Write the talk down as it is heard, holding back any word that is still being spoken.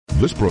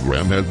This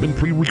program has been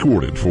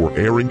pre-recorded for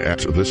airing at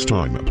this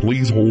time.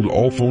 Please hold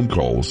all phone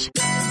calls.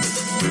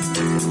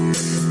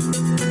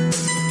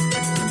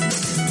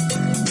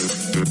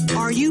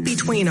 Are you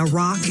between a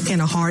rock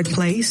and a hard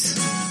place?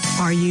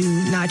 Are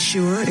you not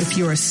sure if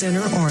you're a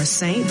sinner or a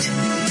saint?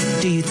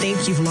 Do you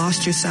think you've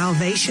lost your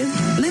salvation?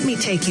 Let me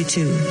take you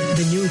to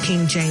the New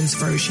King James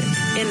Version.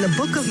 In the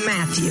book of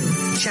Matthew,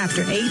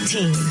 chapter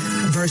 18,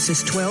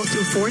 verses 12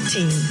 through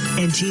 14,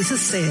 and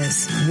Jesus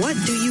says, "What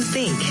do you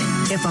think?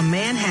 If a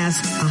man has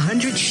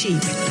 100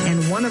 sheep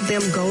and one of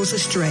them goes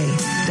astray,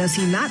 does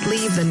he not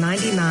leave the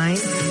 99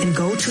 and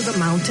go to the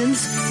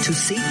mountains to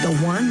seek the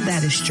one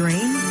that is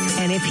straying?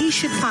 And if he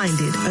should find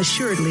it,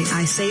 assuredly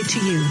I say to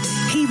you,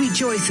 he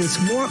rejoices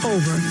more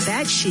over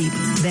that sheep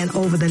than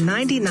over the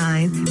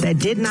 99 that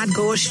did not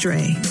go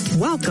astray."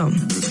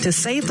 Welcome to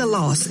Save the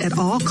Lost at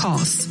All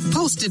Costs,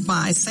 hosted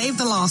by Save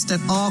the Lost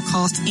at All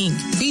Costs, Inc.,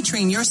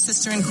 featuring your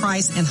sister in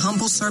Christ and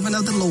humble servant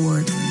of the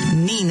Lord,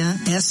 Nina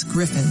S.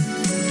 Griffin.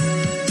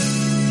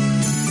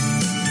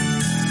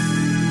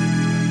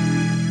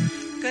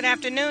 Good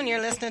afternoon.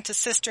 You're listening to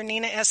Sister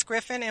Nina S.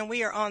 Griffin, and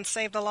we are on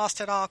Save the Lost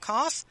at All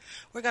Costs.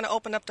 We're going to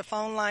open up the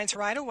phone lines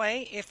right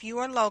away. If you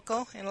are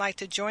local and like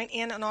to join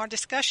in on our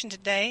discussion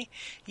today,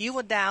 you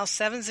will dial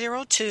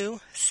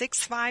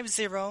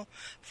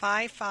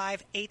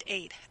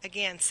 702-650-5588.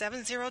 Again,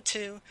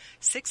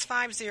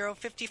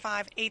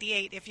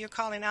 702-650-5588. If you're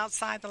calling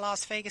outside the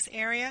Las Vegas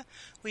area,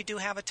 we do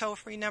have a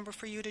toll-free number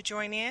for you to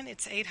join in.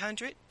 It's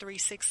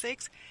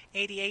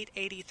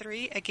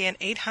 800-366-8883. Again,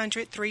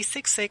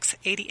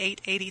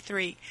 800-366-8883.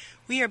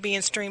 We are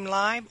being streamed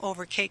live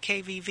over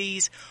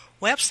KKVV's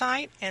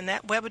website, and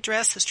that web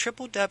address is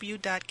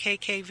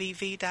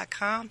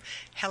www.kkvv.com.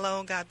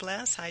 Hello, God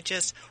bless. I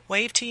just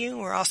waved to you.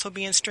 We're also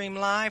being streamed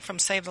live from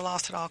Save the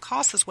Lost at All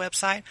Costs'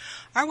 website.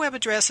 Our web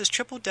address is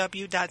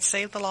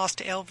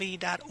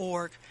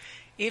www.savethelostlv.org.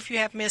 If you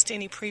have missed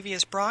any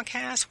previous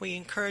broadcasts, we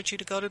encourage you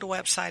to go to the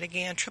website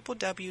again,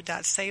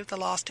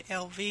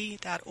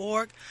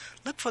 www.savethelostlv.org.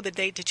 Look for the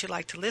date that you'd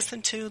like to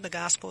listen to. The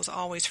gospel is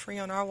always free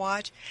on our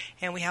watch,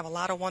 and we have a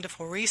lot of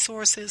wonderful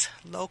resources,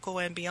 local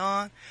and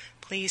beyond.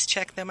 Please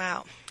check them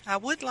out. I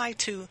would like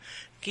to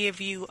give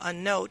you a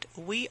note.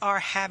 We are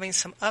having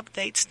some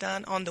updates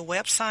done on the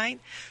website.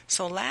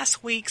 So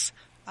last week's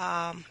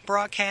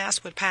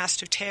broadcast with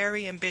Pastor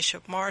Terry and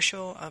Bishop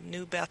Marshall of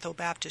New Bethel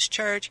Baptist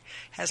Church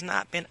has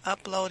not been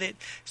uploaded,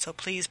 so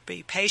please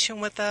be patient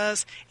with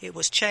us. It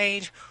was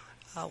changed.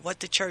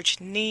 What the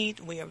church need.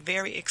 We are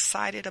very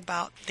excited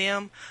about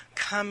them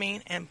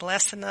coming and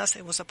blessing us.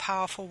 It was a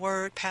powerful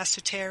word,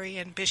 Pastor Terry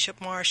and Bishop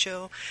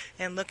Marshall,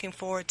 and looking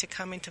forward to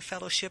coming to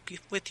fellowship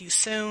with you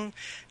soon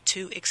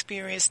to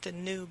experience the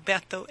New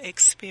Bethel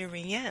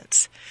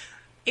experience.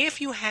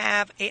 If you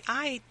have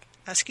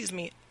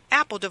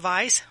Apple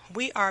device,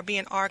 we are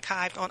being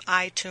archived on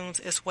iTunes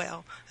as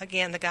well.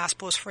 Again, the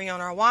gospel is free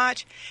on our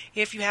watch.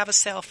 If you have a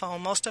cell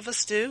phone, most of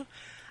us do,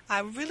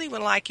 I really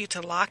would like you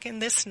to lock in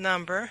this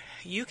number.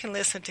 You can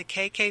listen to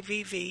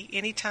KKVV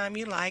anytime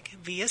you like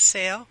via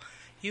cell.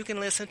 You can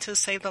listen to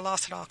Save the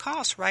Lost at All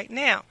Costs right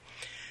now.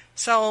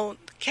 So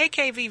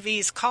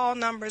KKVV's call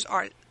numbers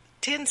are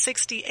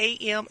 1060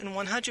 AM and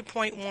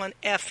 100.1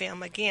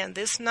 FM. Again,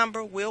 this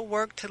number will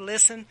work to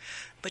listen,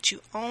 but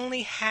you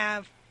only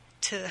have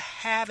to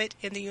have it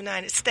in the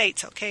United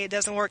States, okay? It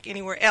doesn't work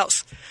anywhere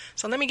else.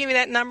 So let me give you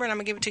that number, and I'm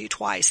going to give it to you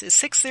twice. It's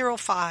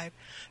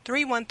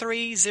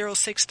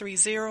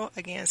 605-313-0630.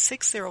 Again,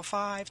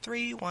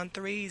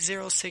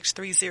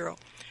 605-313-0630.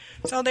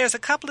 So there's a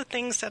couple of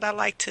things that I'd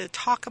like to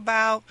talk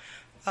about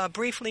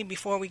briefly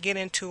before we get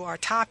into our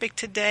topic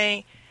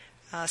today.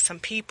 Some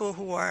people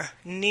who are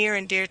near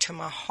and dear to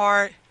my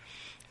heart,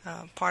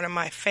 part of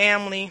my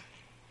family.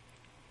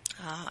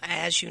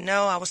 As you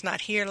know, I was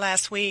not here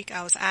last week.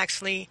 I was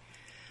actually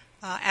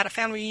at a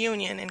family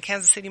reunion in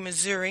Kansas City,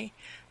 Missouri.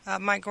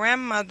 My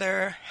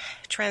grandmother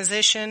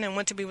transitioned and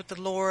went to be with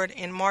the Lord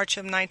in March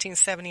of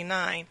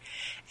 1979.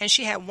 And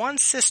she had one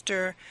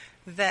sister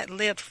that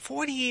lived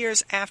 40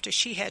 years after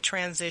she had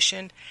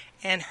transitioned,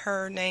 and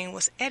her name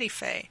was Eddie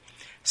Faye.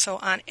 So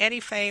Aunt Eddie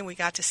Faye, we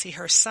got to see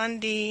her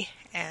Sunday,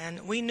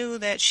 and we knew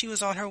that she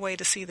was on her way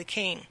to see the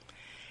King.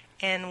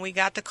 And we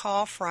got the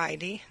call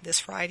this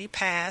Friday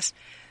past,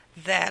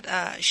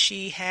 that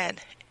she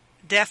had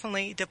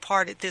definitely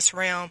departed this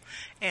realm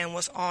and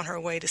was on her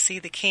way to see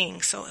the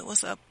King. So it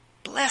was a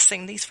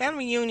blessing. These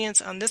family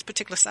reunions on this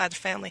particular side of the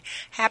family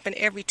happen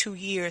every 2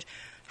 years.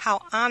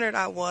 How honored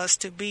I was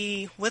to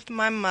be with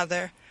my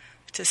mother,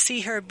 to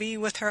see her be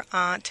with her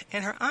aunt.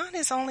 And her aunt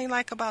is only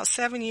like about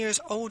 7 years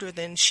older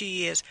than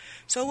she is.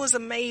 So it was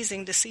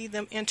amazing to see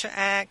them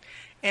interact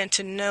and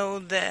to know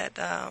that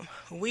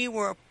we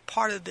were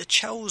part of the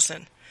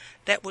chosen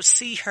that would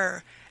see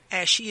her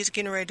as she is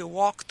getting ready to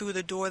walk through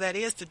the door that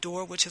is the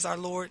door, which is our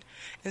Lord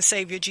and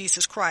Savior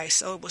Jesus Christ.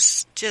 So it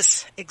was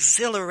just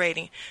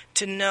exhilarating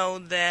to know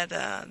that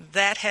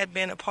that had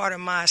been a part of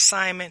my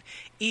assignment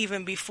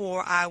even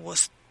before I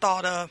was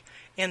thought of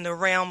in the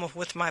realm of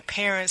with my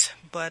parents,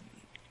 but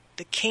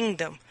the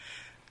kingdom.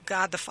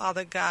 God the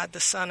Father, God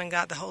the Son, and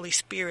God the Holy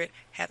Spirit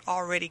had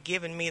already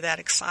given me that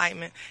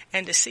excitement,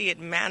 and to see it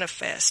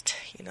manifest,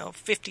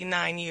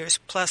 59 years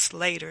plus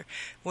later,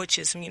 which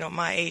is,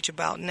 my age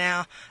about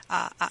now,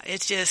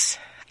 it's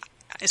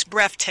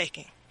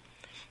breathtaking.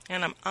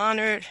 And I'm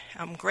honored,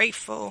 I'm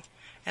grateful,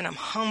 and I'm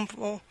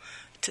humble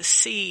to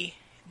see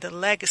the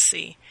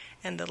legacy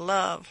and the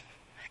love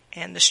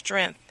and the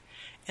strength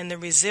and the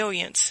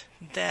resilience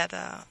that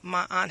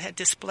my aunt had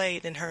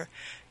displayed in her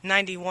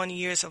 91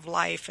 years of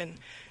life. And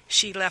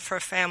she left her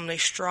family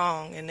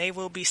strong, and they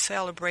will be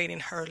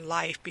celebrating her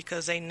life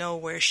because they know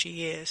where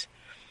she is.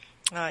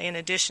 In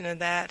addition to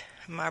that,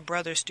 my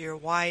brother's dear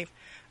wife,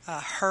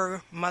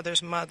 her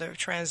mother's mother,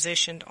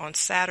 transitioned on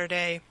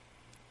Saturday.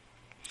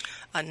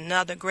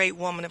 Another great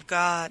woman of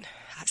God.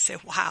 I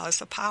said, wow,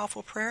 it's a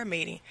powerful prayer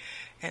meeting,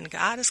 and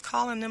God is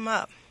calling them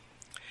up.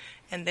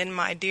 And then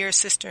my dear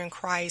sister in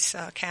Christ,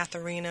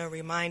 Katharina,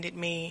 reminded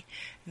me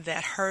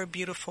that her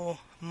beautiful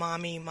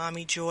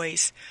Mommy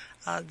Joyce,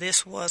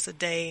 this was a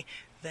day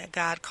that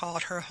God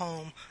called her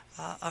home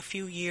a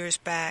few years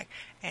back,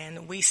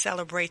 and we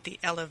celebrate the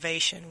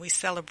elevation. We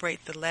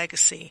celebrate the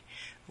legacy.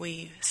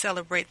 We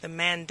celebrate the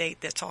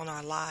mandate that's on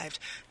our lives.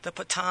 The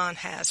baton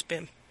has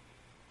been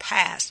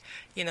passed.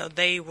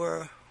 They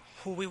were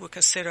who we would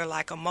consider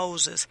like a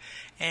Moses,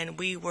 and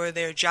we were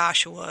their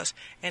Joshuas,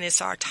 and it's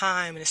our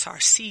time and it's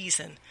our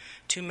season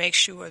to make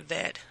sure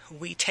that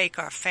we take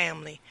our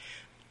family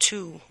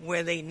to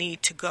where they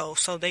need to go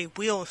so they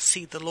will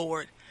see the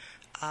Lord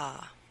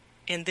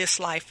in this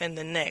life and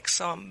the next.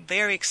 So I'm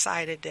very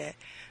excited that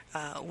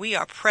we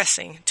are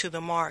pressing to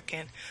the mark,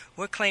 and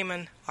we're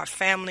claiming our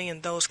family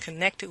and those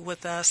connected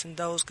with us and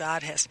those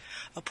God has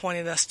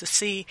appointed us to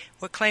see.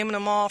 We're claiming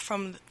them all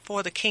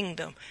for the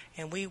kingdom,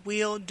 and we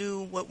will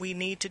do what we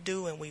need to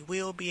do, and we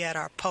will be at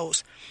our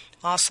post.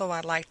 Also,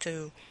 I'd like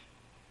to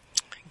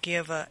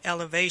give an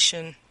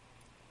elevation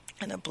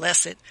and a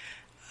blessed,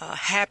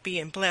 happy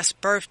and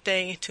blessed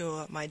birthday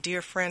to my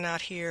dear friend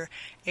out here,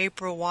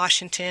 April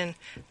Washington.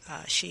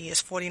 She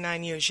is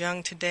 49 years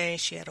young today.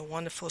 She had a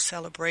wonderful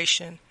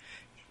celebration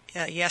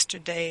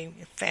yesterday.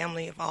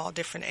 Family of all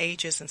different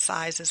ages and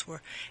sizes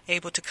were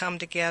able to come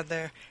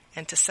together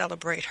and to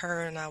celebrate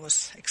her, and I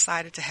was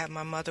excited to have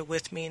my mother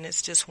with me, and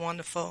it's just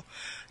wonderful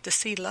to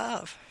see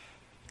love,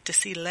 to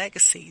see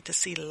legacy, to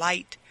see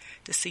light,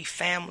 to see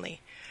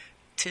family,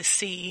 to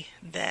see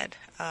that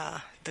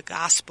the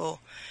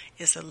gospel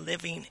is a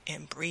living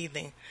and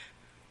breathing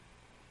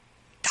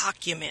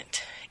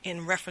document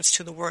in reference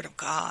to the Word of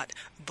God,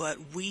 but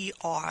we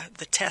are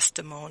the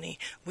testimony.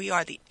 We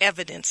are the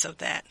evidence of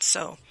that.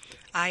 So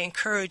I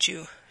encourage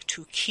you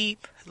to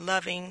keep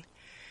loving,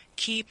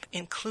 keep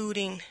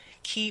including,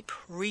 keep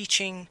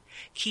reaching,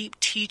 keep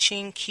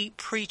teaching, keep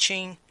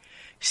preaching.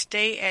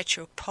 Stay at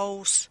your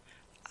post.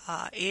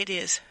 It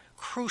is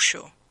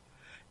crucial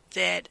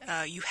that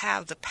you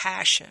have the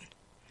passion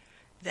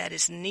that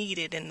is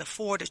needed, and the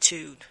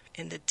fortitude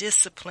and the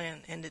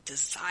discipline and the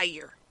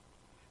desire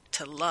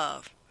to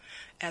love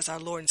as our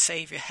Lord and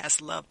Savior has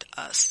loved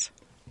us.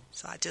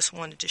 So I just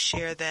wanted to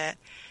share that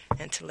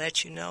and to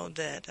let you know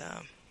that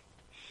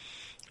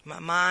my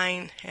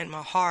mind and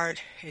my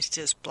heart is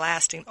just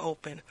blasting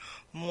open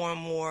more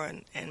and more,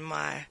 and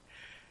my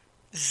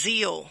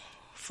zeal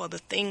for the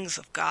things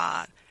of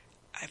God,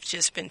 I've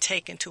just been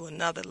taken to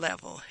another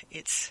level.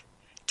 It's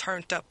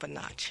turned up a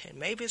notch, and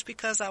maybe it's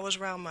because I was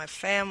around my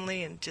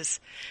family and just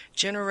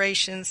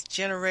generations,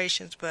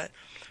 but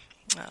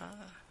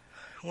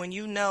when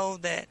you know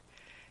that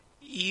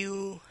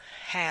you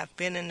have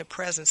been in the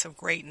presence of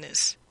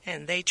greatness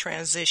and they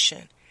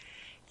transition,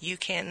 you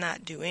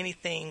cannot do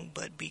anything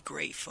but be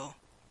grateful.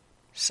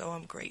 So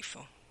I'm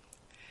grateful.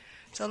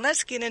 So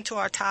let's get into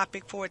our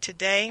topic for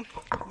today.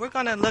 We're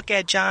going to look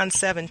at John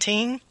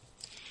 17,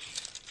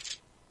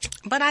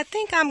 but I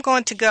think I'm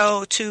going to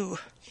go to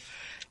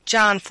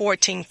John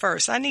 14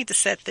 first. I need to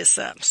set this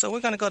up. So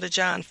we're going to go to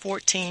John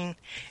 14,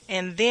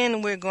 and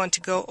then we're going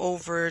to go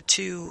over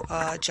to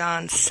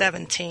John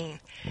 17.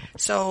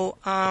 So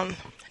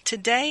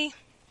today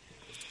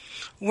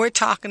we're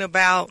talking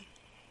about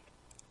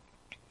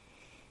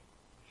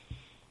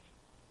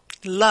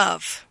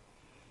love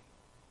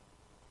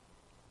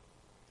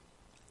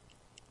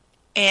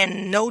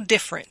and no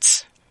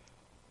difference.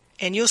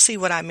 And you'll see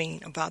what I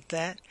mean about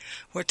that.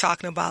 We're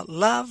talking about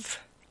love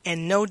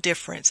and no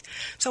difference.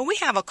 So we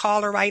have a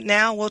caller right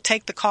now. We'll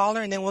take the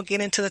caller and then we'll get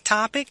into the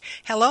topic.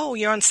 Hello,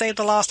 you're on Save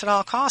the Lost at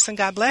All Costs, and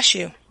God bless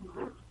you.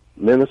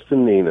 Minister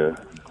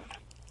Nina,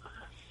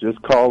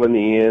 just calling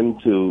in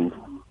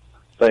to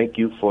thank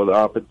you for the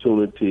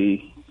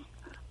opportunity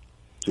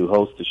to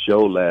host the show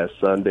last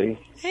Sunday.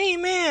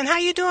 Amen. How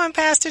you doing,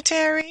 Pastor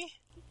Terry?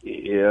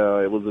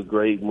 Yeah, it was a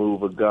great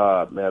move of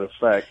God, matter of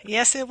fact.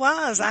 Yes, it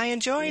was. I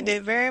enjoyed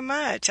it very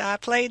much. I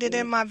played it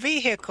in my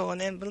vehicle,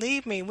 and then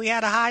believe me, we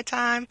had a high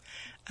time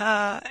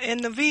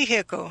in the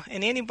vehicle.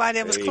 And anybody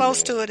that was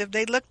close to it, if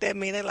they looked at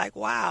me, they're like,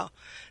 wow,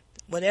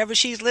 whatever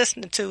she's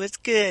listening to, it's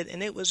good.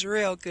 And it was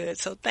real good.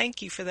 So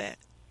thank you for that.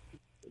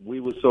 We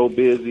were so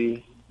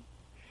busy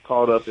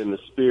caught up in the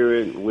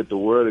spirit with the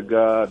Word of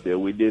God that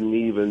we didn't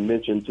even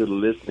mention to the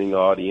listening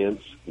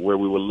audience where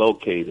we were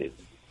located.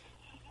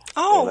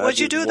 Oh, would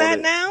you do that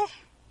now?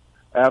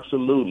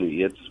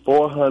 Absolutely. It's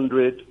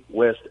 400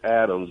 West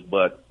Adams,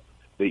 but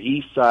the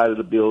east side of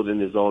the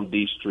building is on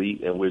D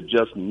Street, and we're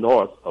just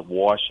north of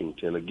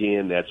Washington.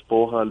 Again, that's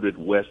 400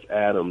 West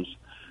Adams.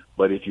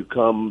 But if you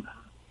come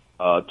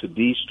to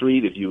D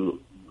Street, if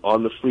you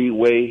on the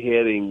freeway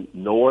heading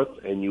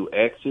north and you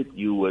exit,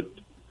 you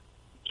would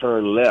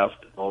turn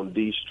left on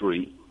D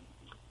Street,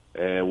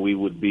 and we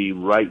would be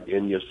right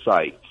in your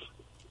sights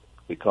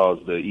because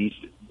the east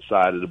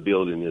side of the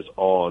building is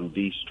on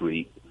D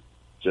Street,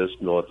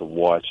 just north of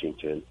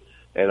Washington.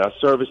 And our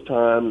service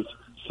times,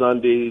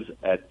 Sundays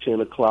at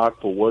 10 o'clock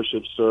for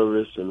worship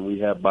service, and we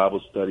have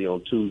Bible study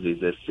on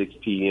Tuesdays at 6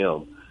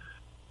 p.m.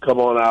 Come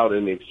on out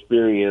and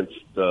experience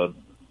the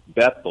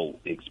Bethel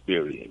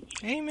experience.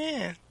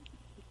 Amen.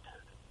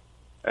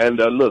 And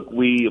look,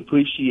 we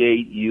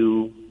appreciate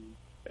you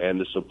and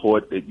the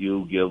support that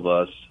you give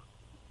us,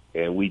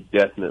 and we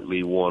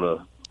definitely want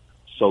to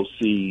sow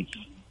seeds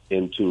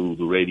into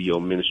the radio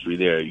ministry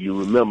there. You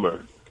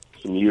remember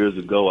some years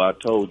ago I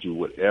told you,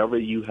 whatever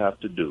you have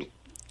to do,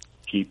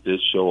 keep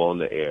this show on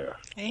the air.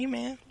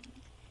 Amen.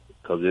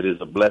 Because it is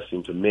a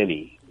blessing to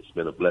many. It's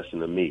been a blessing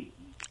to me.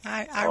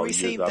 I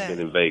received that. I've been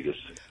in Vegas.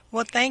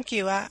 Well, thank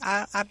you.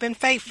 I've been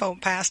faithful,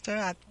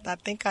 Pastor. I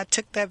think I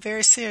took that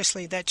very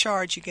seriously, that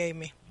charge you gave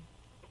me.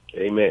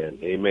 Amen.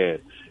 Amen.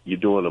 You're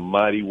doing a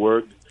mighty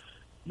work.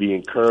 Be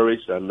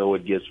encouraged. I know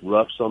it gets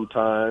rough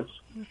sometimes,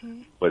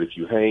 but if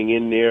you hang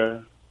in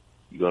there,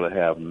 you're going to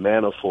have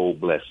manifold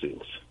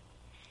blessings.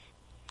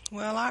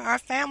 Well, our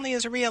family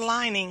is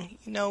realigning.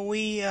 You know,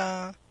 we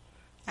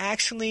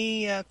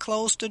actually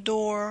closed the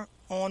door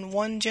on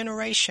one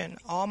generation.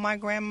 All my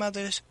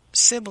grandmother's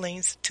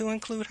siblings, to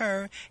include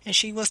her, and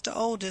she was the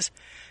oldest,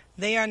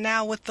 they are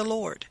now with the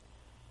Lord.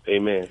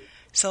 Amen.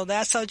 So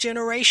that's our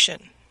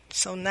generation.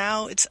 So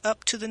now it's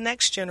up to the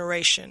next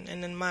generation.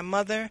 And then my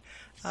mother,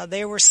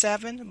 they were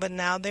 7, but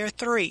now they're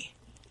 3.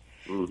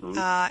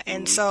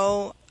 And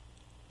so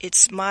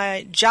it's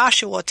my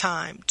Joshua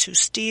time to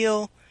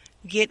still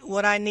get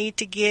what I need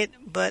to get,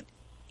 but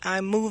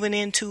I'm moving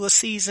into a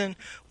season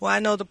where I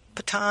know the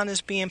baton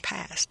is being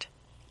passed.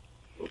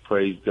 Well,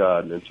 praise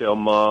God. And tell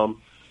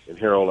Mom and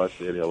Harold I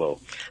said hello.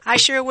 I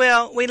sure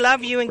will. We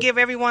love you and give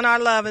everyone our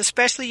love,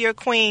 especially your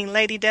queen,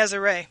 Lady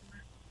Desiree.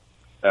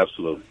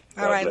 Absolutely.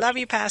 All right. Love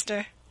you,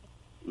 Pastor.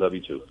 Love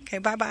you too. Okay,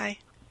 bye-bye.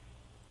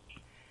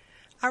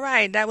 All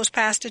right, that was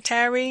Pastor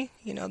Terry.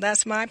 You know,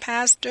 that's my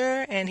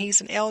pastor, and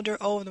he's an elder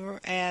over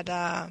at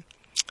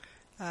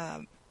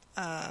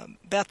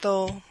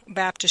Bethel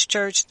Baptist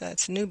Church.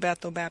 That's New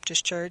Bethel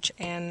Baptist Church,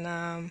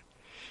 and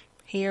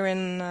here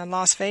in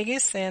Las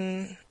Vegas,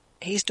 and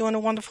he's doing a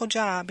wonderful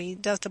job. He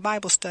does the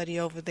Bible study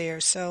over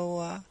there,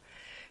 so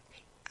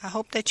I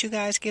hope that you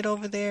guys get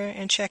over there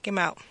and check him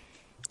out.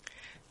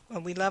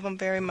 Well, we love him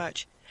very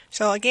much.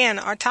 So again,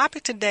 our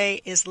topic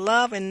today is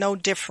love and no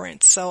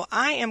difference. So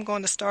I am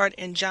going to start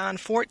in John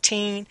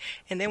 14,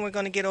 and then we're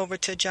going to get over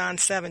to John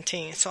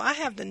 17. So I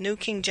have the New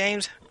King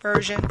James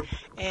Version,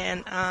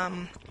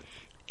 and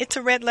it's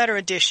a red letter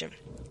edition.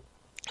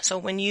 So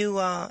when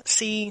you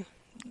see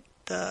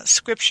the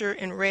scripture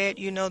in red,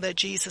 you know that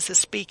Jesus is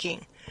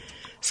speaking.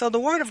 So the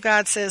Word of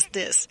God says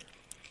this.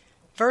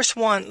 Verse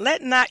 1,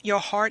 "Let not your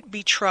heart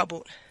be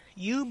troubled.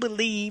 You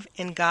believe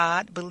in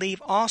God,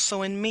 believe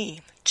also in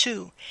me.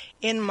 2,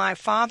 in my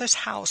Father's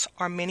house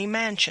are many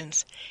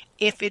mansions.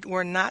 If it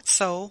were not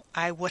so,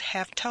 I would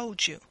have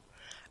told you.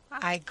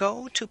 I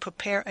go to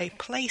prepare a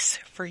place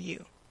for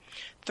you.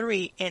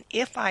 3, and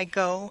if I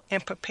go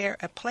and prepare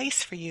a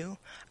place for you,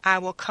 I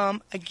will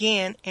come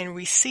again and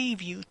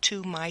receive you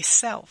to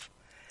myself,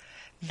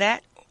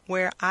 that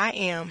where I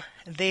am,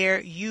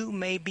 there you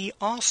may be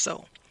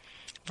also."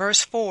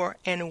 Verse 4,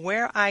 "And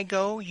where I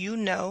go you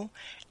know,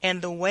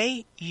 and the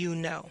way you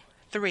know."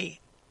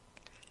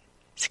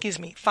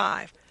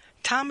 5.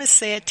 Thomas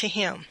said to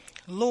him,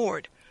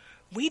 "Lord,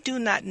 we do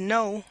not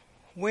know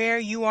where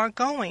you are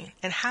going,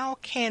 and how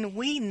can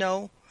we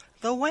know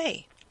the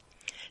way?"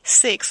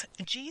 6.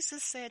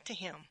 Jesus said to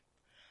him,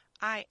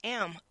 "I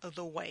am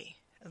the way,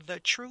 the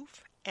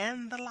truth,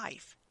 and the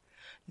life.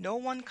 No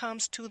one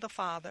comes to the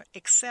Father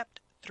except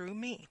through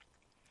me."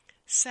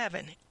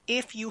 7.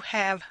 If you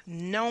have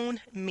known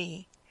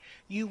me,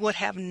 you would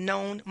have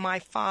known my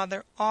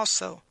Father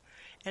also,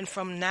 and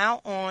from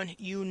now on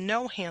you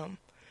know him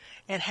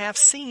and have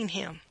seen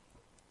him.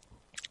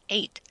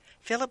 8.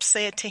 Philip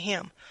said to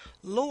him,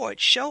 "Lord,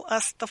 show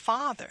us the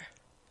Father,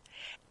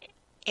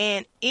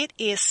 and it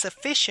is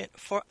sufficient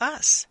for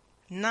us."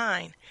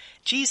 9.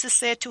 Jesus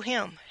said to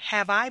him,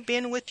 "Have I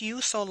been with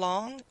you so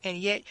long, and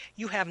yet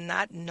you have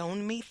not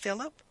known me,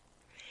 Philip?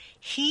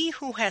 He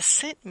who has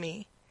sent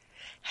me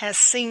has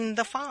seen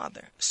the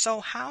Father.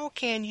 So how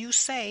can you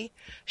say,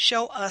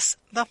 'Show us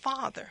the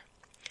Father'?"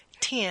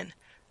 10.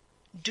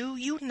 Do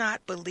you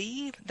not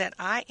believe that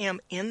I am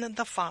in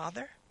the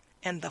Father,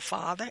 and the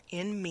Father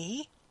in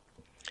me?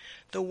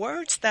 The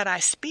words that I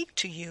speak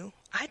to you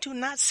I do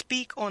not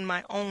speak on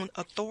my own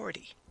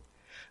authority,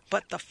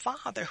 but the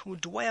Father who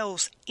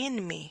dwells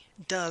in me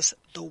does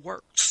the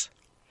works.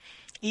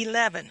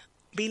 11.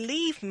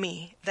 Believe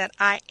me that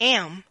I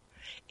am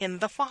in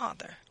the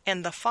Father,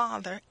 and the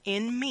Father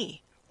in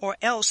me, or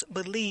else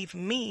believe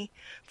me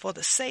for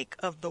the sake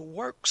of the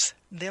works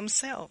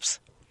themselves.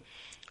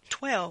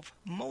 12.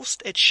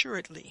 Most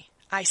assuredly,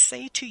 I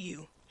say to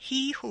you,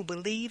 he who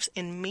believes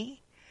in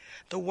me,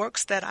 the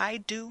works that I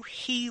do,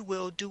 he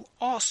will do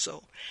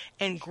also,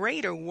 and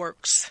greater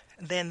works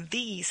than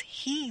these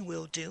he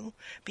will do,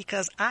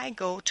 because I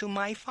go to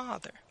my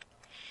Father.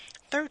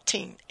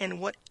 13. And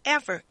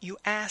whatever you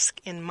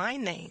ask in my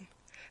name,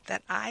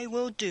 that I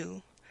will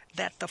do,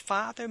 that the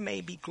Father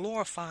may be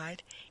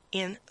glorified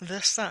in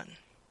the Son.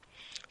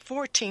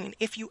 14.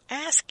 If you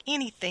ask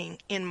anything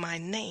in my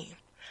name,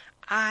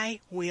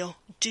 I will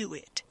do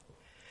it.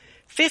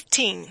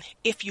 15.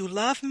 If you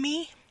love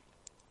me,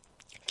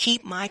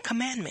 keep my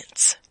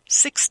commandments.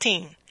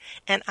 16.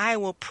 And I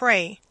will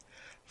pray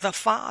the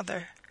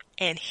Father,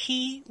 and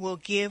he will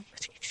give,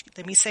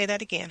 let me say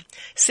that again.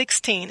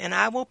 16. And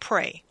I will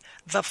pray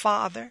the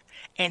Father,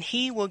 and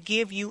he will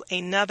give you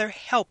another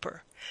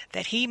helper,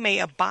 that he may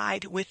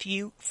abide with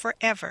you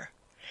forever.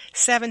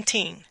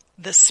 17.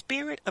 The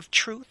Spirit of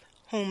truth,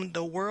 whom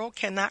the world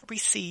cannot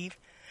receive,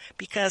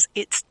 because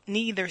it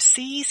neither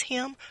sees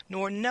him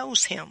nor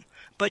knows him,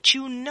 but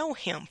you know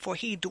him, for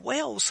he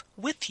dwells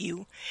with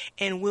you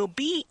and will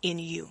be in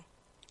you.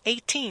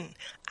 18.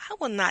 I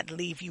will not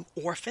leave you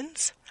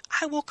orphans.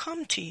 I will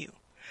come to you.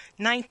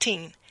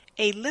 19.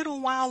 A little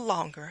while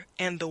longer,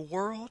 and the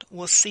world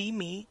will see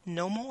me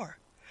no more.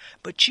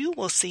 But you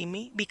will see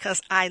me,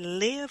 because I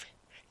live,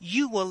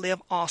 you will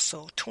live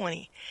also.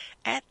 20.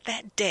 At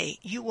that day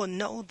you will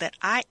know that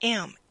I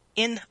am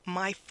in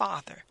my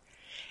Father,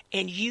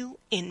 and you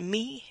in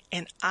me,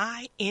 and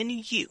I in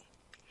you.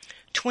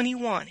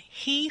 21.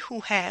 He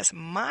who has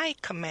my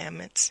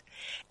commandments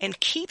and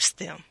keeps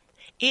them,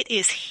 it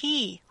is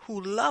he who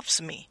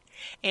loves me,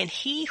 and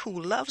he who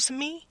loves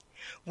me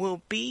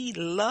will be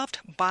loved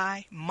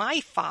by my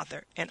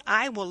Father, and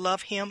I will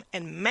love him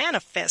and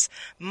manifest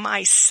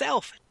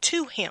myself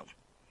to him.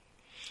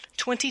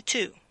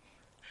 22.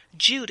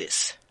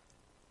 Judas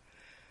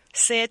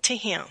said to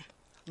him,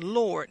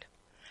 Lord,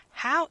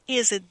 how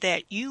is it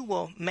that you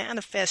will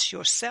manifest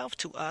yourself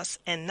to us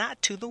and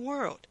not to the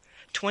world?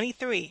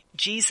 23.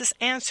 Jesus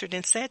answered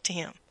and said to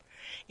him,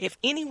 if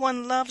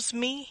anyone loves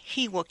me,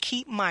 he will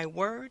keep my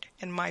word,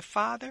 and my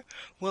Father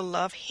will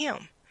love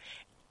him,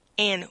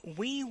 and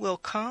we will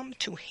come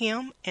to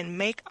him and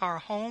make our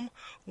home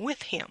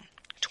with him.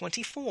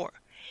 24.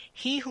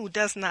 He who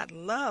does not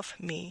love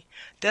me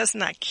does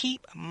not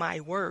keep my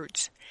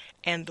words,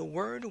 and the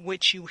word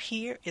which you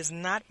hear is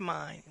not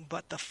mine,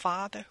 but the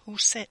Father who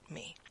sent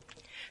me.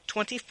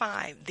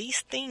 25.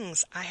 These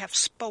things I have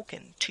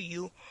spoken to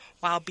you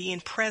while being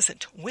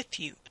present with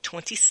you.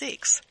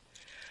 26.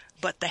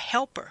 But the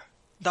Helper,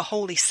 the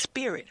Holy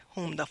Spirit,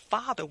 whom the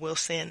Father will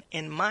send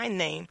in my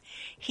name,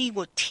 he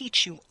will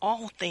teach you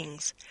all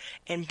things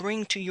and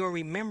bring to your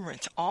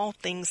remembrance all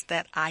things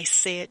that I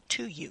said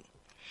to you.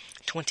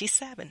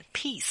 27.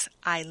 Peace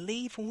I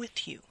leave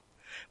with you.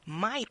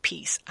 My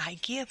peace I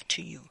give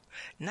to you.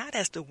 Not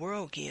as the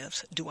world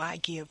gives, do I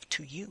give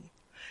to you.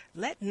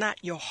 Let not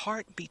your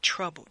heart be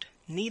troubled,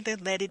 neither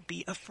let it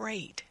be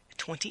afraid.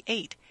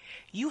 28.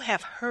 You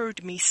have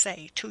heard me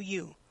say to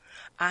you,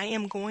 I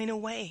am going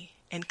away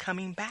and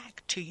coming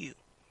back to you.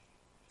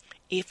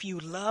 If you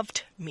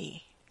loved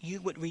me, you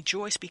would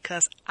rejoice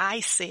because I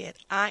said,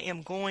 I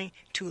am going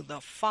to the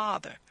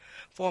Father,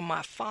 for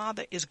my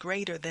Father is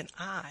greater than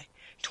I.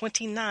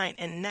 29.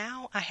 And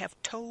now I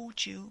have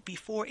told you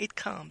before it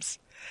comes,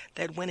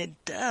 that when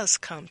it does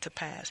come to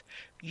pass,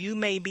 you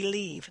may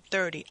believe.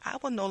 30. I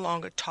will no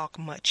longer talk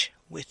much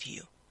with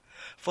you,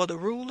 for the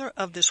ruler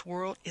of this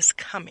world is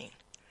coming,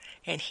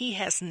 and he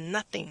has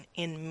nothing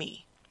in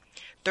me.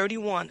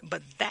 31.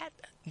 But that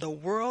the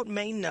world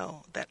may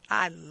know that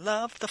I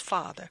love the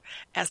Father,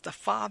 as the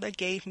Father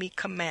gave me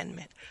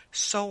commandment,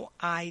 so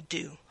I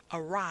do.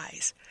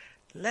 Arise,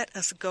 let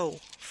us go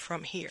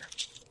from here.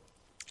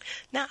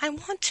 Now I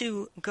want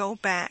to go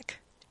back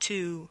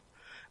to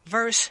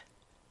verse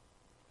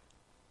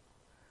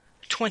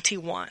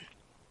 21.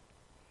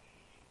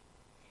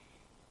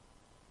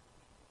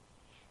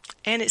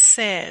 And it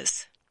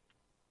says,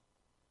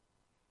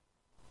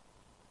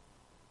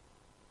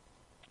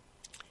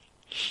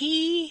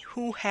 he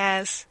who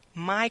has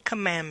my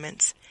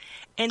commandments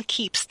and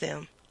keeps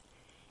them,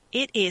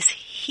 it is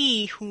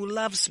he who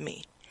loves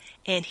me,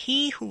 and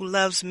he who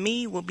loves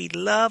me will be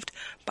loved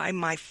by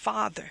my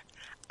Father.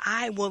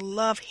 I will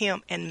love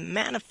him and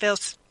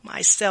manifest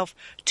myself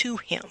to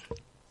him.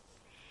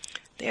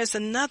 There's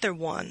another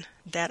one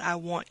that I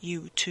want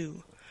you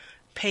to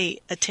pay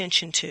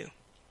attention to.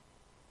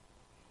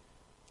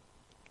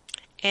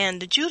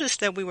 And the Judas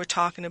that we were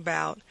talking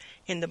about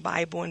in the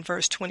Bible in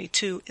verse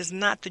 22 is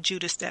not the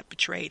Judas that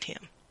betrayed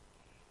him.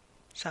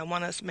 So I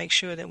want us to make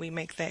sure that we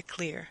make that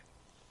clear.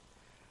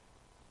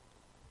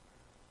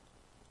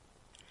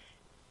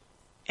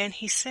 And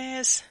he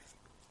says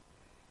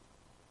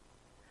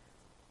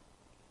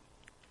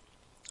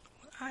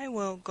I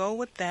will go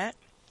with that.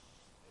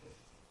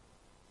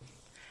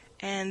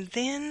 And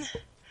then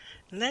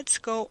let's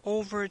go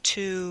over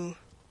to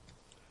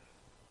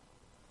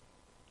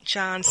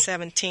John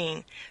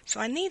 17. So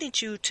I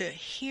needed you to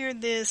hear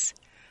this,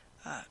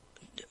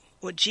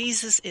 what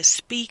Jesus is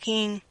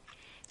speaking,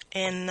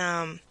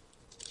 and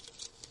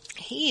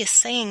he is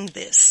saying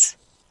this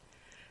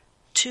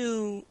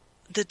to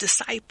the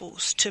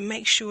disciples to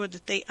make sure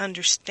that they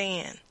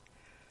understand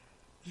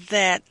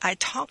that I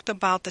talked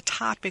about the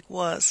topic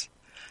was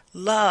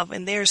love,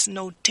 and there's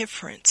no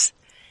difference.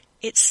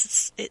 It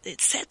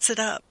sets it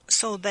up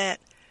so that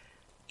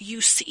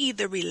you see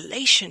the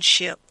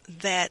relationship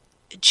that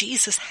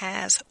Jesus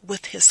has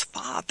with his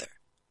Father,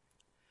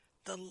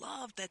 the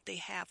love that they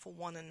have for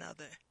one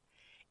another.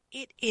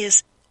 It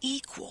is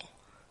equal,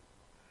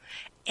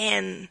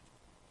 and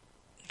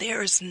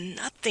there is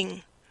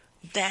nothing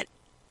that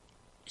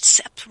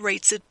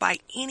separates it by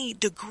any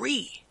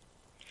degree.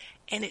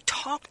 And it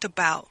talked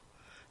about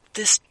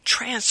this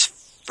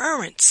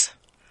transference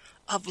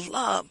of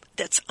love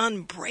that's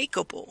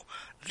unbreakable,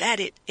 that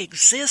it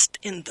exists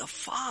in the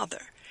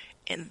Father,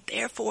 and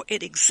therefore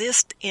it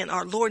exists in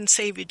our Lord and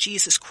Savior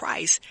Jesus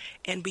Christ.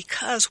 And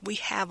because we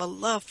have a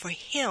love for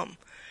him,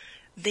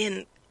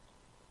 then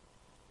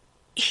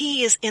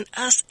he is in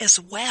us as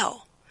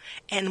well.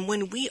 And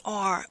when we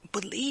are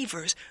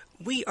believers,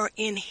 we are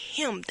in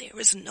him. There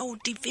is no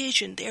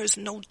division. There is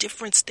no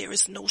difference. There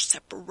is no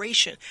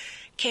separation.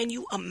 Can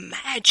you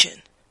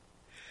imagine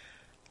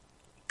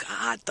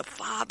God the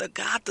Father,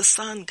 God the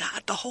Son,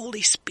 God the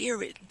Holy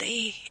Spirit?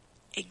 They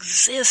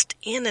exist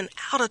in and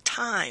out of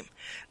time.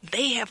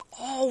 They have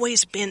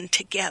always been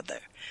together.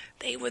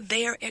 They were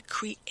there at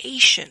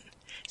creation.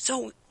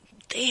 So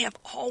they have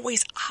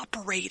always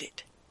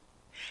operated.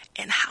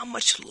 And how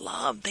much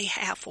love they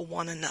have for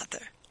one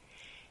another.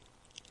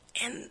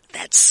 And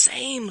that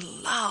same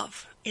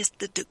love is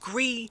the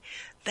degree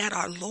that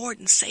our Lord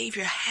and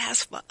Savior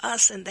has for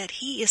us, and that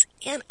he is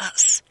in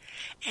us.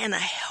 And a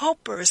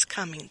helper is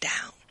coming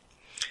down,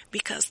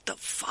 because the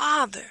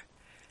Father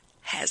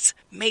has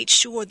made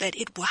sure that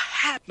it will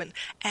happen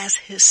as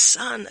his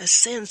Son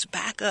ascends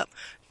back up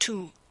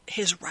to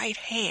his right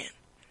hand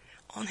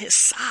on his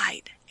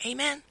side.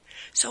 Amen.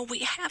 So we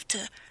have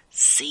to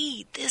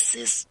see this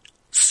is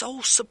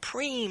so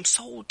supreme,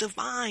 so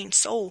divine,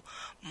 so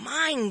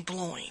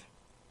mind-blowing.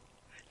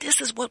 This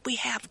is what we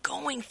have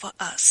going for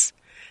us.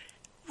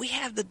 We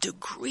have the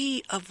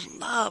degree of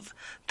love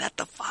that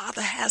the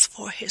Father has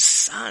for his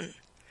Son,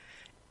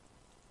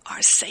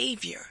 our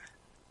Savior,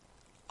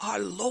 our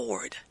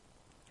Lord.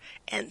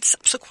 And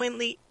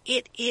subsequently,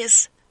 it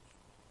is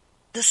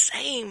the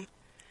same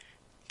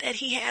that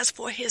he has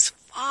for his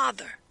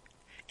Father.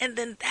 And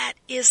then that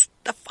is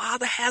the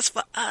Father has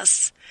for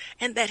us,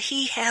 and that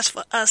he has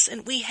for us,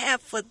 and we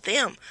have for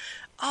them.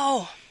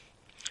 Oh,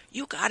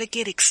 you got to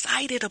get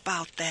excited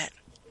about that.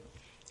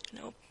 You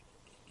know,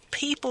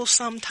 people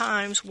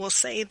sometimes will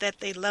say that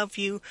they love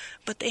you,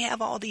 but they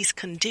have all these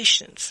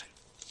conditions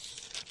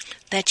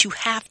that you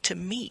have to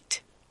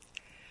meet.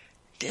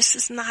 This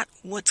is not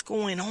what's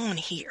going on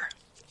here.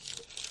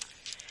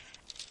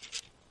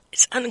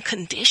 It's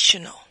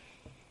unconditional.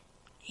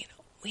 You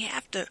know, we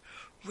have to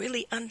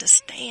really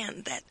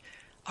understand that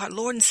our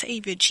Lord and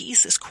Savior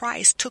Jesus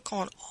Christ took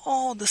on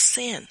all the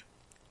sin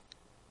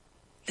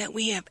that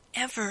we have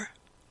ever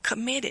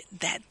committed,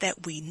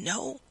 that we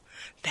know,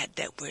 that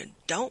we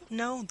don't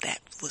know, that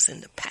was in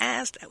the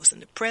past, that was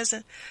in the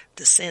present,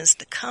 the sins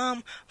to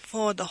come,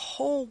 for the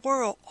whole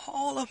world,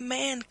 all of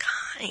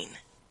mankind.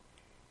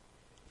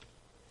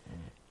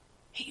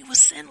 He was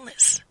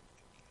sinless.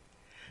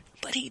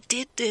 But he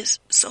did this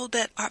so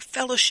that our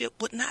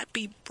fellowship would not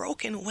be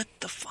broken with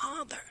the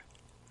Father.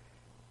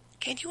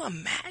 Can you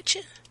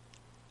imagine?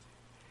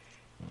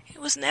 It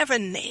was never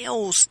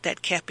nails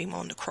that kept him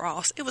on the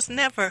cross. It was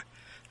never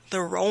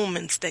the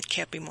Romans that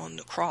kept him on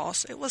the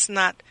cross. It was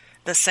not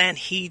the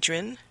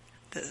Sanhedrin,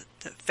 the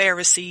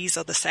Pharisees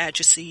or the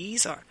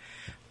Sadducees or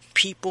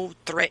people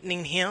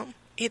threatening him.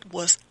 It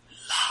was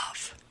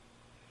love.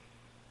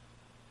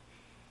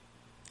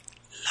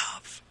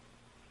 Love.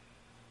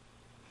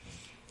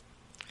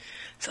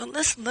 So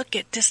let's look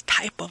at this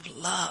type of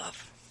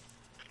love,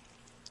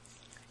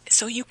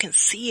 so you can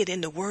see it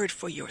in the Word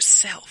for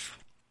yourself.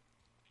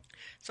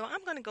 So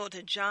I'm going to go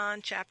to John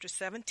chapter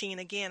 17.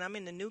 Again, I'm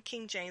in the New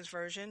King James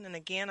Version. And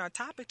again, our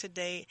topic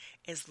today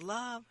is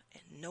love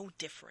and no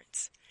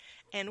difference.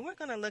 And we're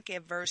going to look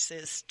at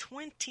verses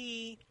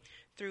 20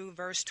 through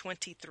verse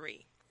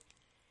 23.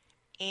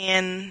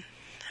 And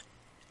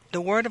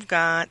the Word of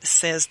God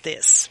says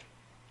this.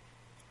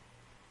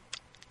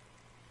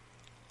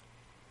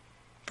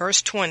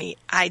 Verse 20,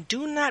 I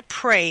do not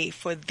pray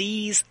for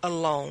these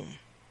alone,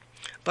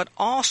 but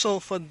also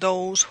for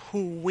those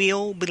who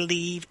will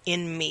believe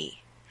in me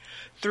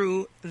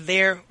through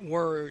their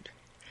word.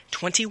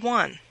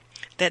 21,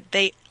 that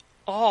they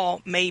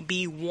all may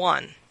be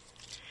one,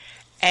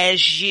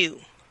 as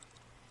you,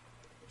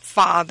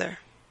 Father,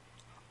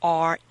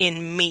 are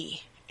in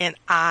me, and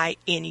I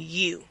in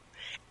you.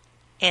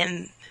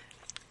 And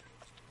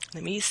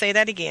let me say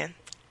that again.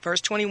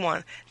 verse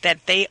 21,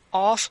 that they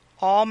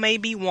all may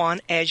be one,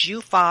 as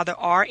you, Father,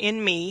 are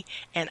in me,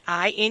 and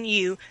I in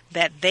you,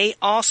 that they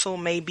also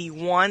may be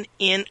one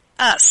in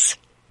us,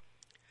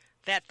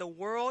 that the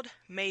world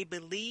may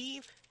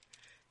believe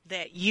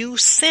that you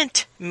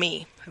sent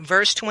me.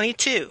 Verse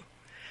 22,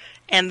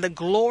 and the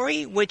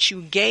glory which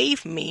you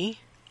gave me,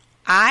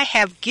 I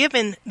have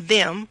given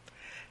them,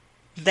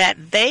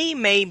 that they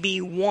may be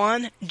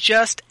one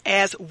just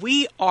as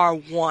we are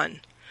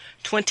one.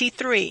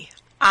 23,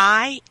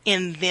 I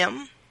in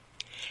them,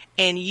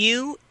 and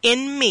you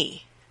in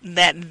me,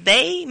 that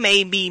they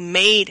may be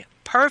made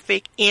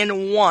perfect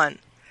in one,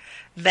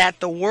 that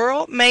the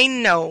world may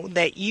know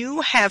that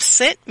you have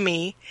sent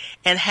me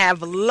and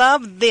have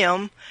loved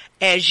them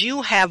as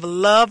you have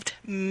loved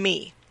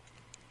me.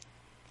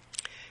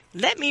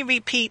 Let me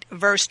repeat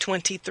verse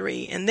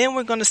 23, and then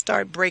we're going to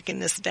start breaking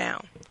this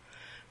down.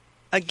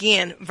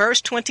 Again,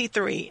 verse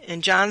 23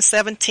 in John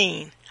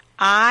 17,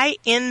 I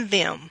in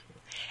them,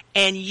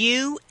 and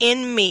you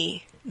in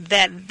me,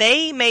 that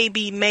they may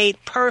be made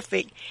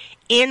perfect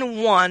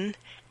in one,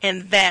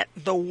 and that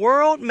the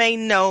world may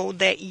know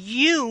that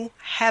you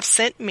have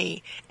sent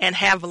me and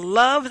have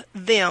loved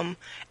them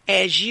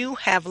as you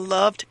have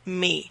loved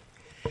me.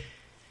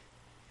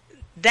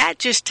 That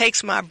just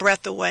takes my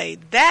breath away.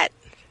 That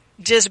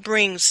just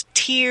brings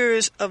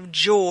tears of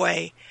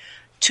joy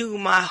to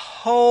my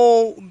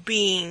whole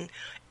being.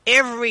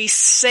 Every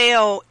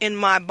cell in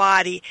my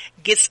body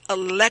gets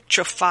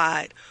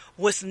electrified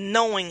with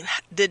knowing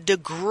the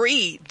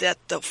degree that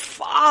the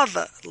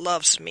Father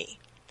loves me,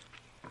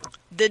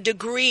 the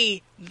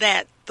degree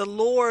that the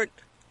Lord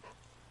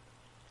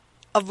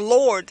of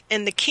Lords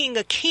and the King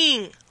of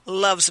Kings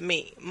loves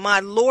me, my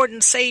Lord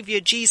and Savior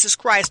Jesus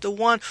Christ, the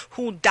one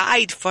who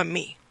died for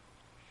me,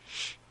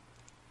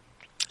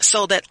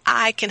 so that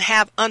I can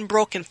have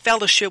unbroken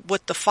fellowship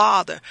with the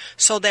Father,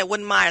 so that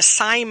when my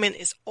assignment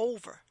is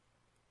over,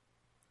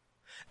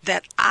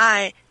 that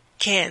I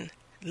can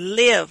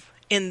live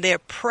in their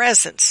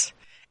presence,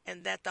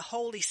 and that the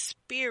Holy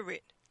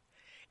Spirit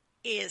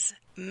is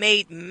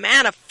made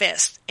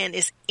manifest and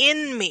is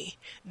in me,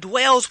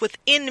 dwells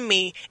within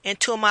me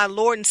until my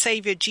Lord and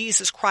Savior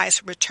Jesus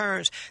Christ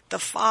returns. The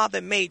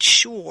Father made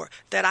sure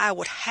that I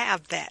would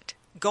have that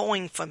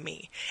going for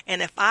me.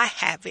 And if I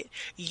have it,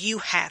 you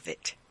have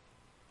it.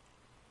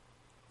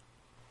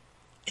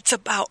 It's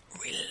about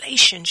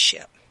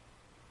relationship.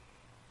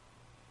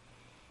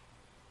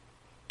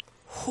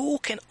 Who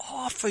can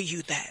offer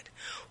you that?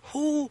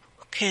 Who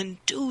can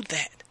do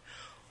that?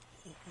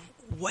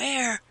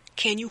 Where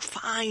can you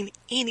find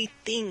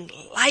anything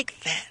like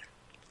that?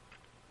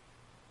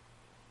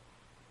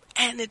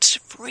 And it's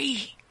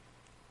free.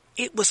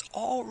 It was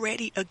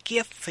already a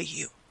gift for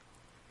you.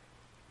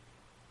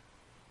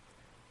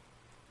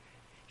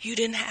 You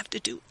didn't have to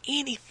do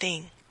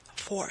anything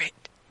for it.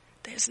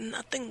 There's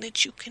nothing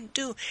that you can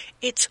do.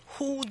 It's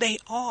who they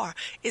are.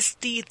 It's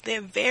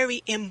their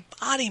very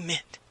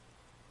embodiment.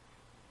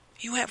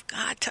 You have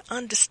got to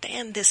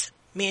understand this,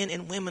 men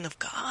and women of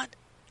God.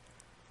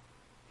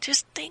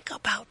 Just think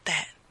about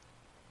that.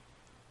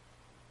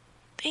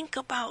 Think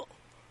about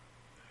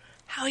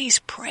how he's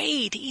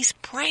prayed. He's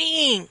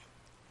praying.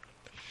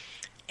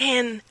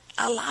 And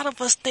a lot of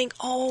us think,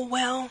 oh,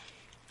 well,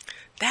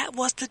 that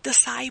was the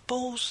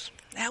disciples.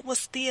 That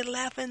was the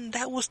 11.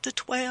 That was the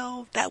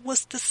 12. That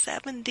was the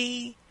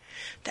 70.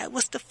 That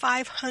was the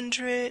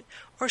 500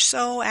 or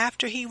so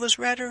after he was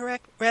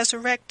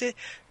resurrected.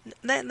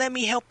 Let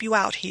me help you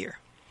out here.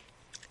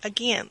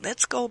 Again,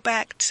 let's go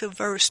back to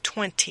verse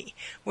 20.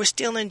 We're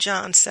still in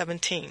John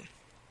 17.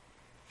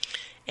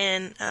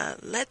 And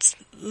let's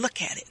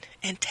look at it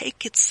and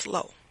take it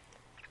slow.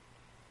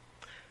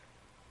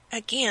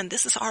 Again,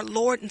 this is our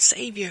Lord and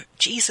Savior,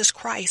 Jesus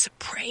Christ,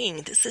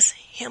 praying. This is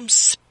him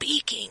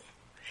speaking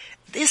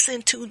this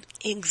into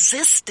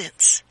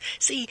existence.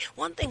 See,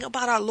 one thing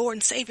about our Lord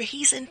and Savior,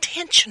 he's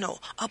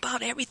intentional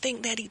about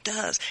everything that he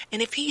does. And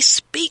if he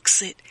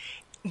speaks it,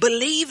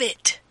 believe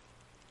it.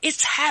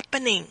 It's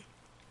happening.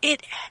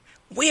 It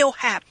will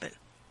happen.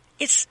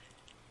 It's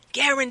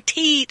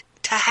guaranteed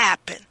to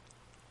happen.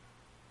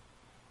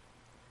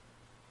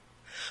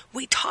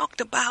 We talked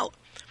about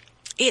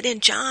it in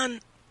John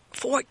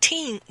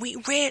 14. We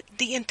read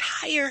the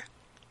entire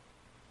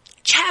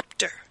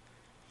chapter.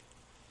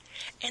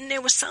 And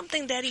there was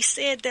something that he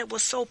said that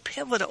was so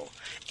pivotal.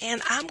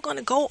 And I'm going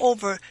to go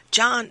over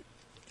John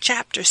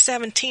chapter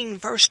 17,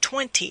 verse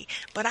 20.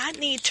 But I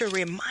need to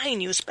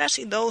remind you,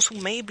 especially those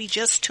who may be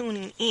just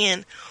tuning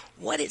in,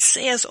 what it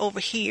says over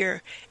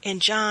here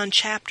in John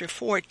chapter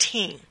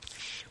 14.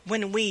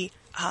 When we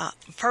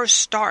first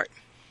start,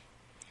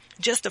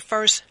 just the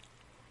first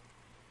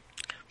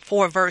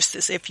 4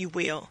 verses, if you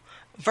will.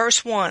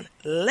 Verse 1,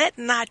 let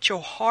not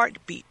your heart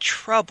be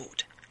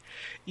troubled.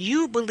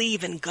 You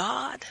believe in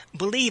God,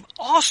 believe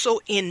also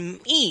in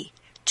me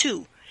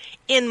too.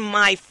 In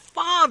my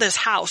Father's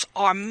house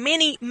are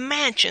many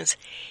mansions.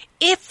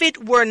 If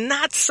it were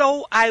not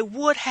so, I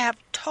would have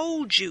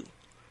told you.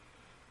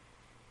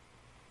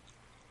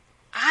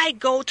 I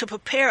go to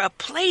prepare a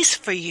place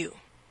for you.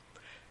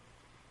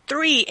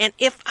 3, and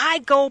if I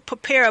go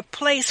prepare a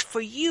place for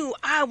you,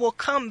 I will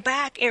come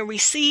back and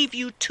receive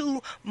you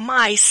to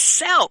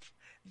myself,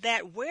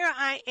 that where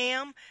I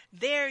am,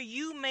 there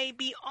you may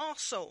be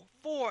also.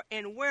 4,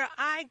 and where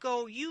I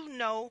go, you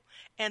know,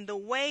 and the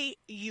way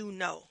you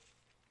know.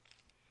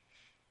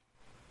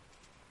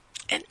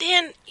 And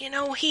then,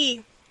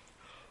 he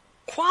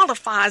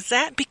qualifies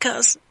that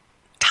because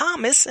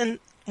Thomas, and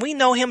we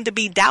know him to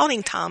be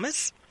Doubting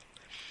Thomas.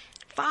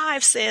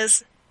 5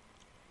 says,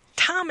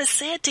 Thomas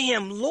said to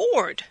him,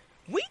 Lord,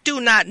 we do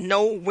not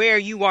know where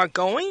you are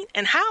going,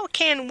 and how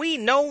can we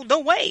know the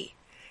way?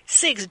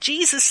 6,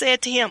 Jesus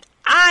said to him,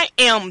 I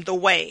am the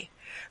way,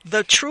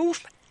 the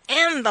truth,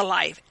 and the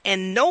life,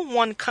 and no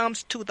one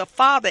comes to the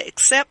Father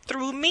except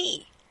through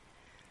me.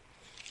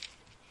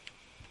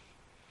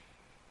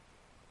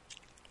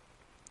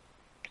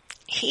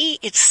 He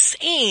is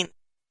saying,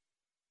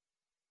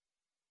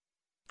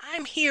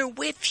 I'm here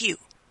with you.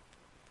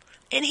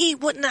 And he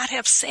would not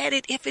have said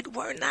it if it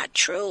were not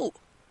true.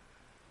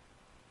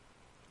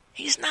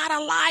 He's not a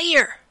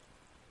liar.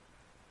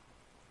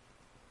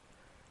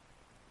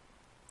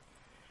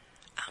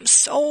 I'm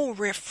so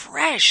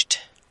refreshed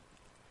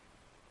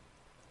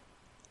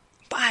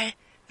by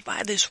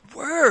this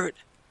word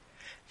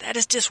that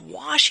is just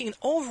washing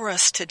over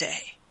us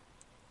today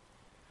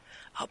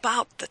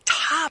about the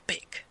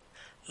topic,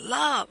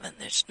 love, and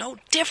there's no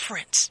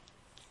difference.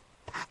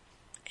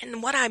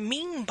 And what I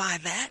mean by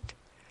that,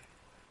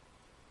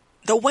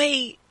 the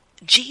way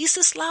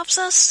Jesus loves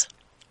us,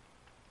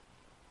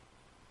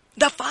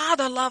 the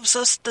Father loves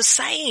us the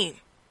same.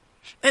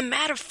 And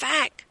matter of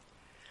fact,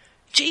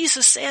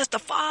 Jesus says the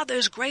Father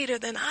is greater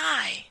than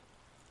I.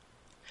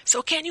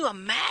 So can you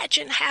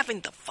imagine having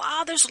the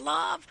Father's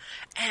love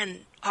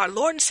and our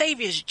Lord and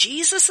Savior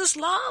Jesus'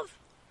 love?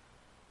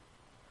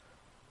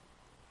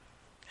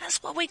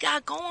 That's what we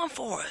got going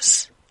for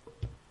us.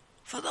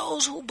 For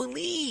those who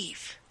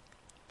believe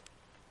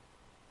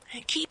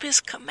and keep his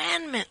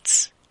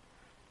commandments.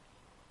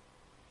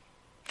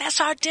 That's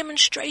our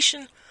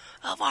demonstration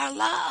of our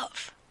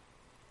love.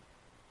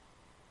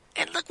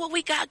 And look what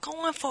we got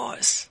going for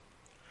us.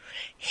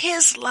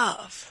 His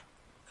love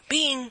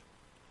being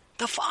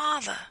the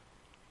Father,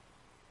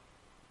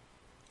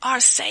 our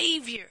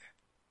Savior's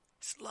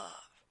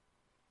love.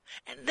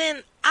 And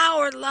then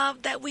our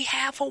love that we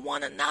have for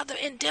one another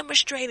in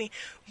demonstrating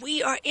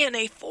we are in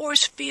a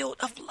force field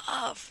of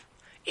love.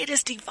 It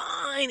is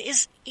divine,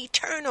 it's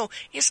eternal,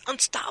 it's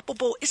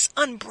unstoppable, it's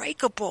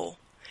unbreakable,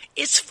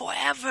 it's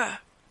forever.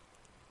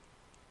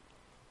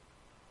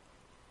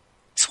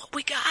 It's what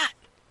we got.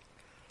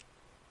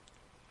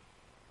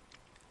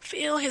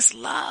 Feel his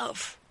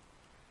love.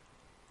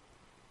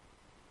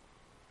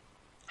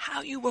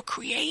 How you were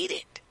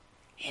created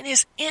in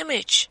his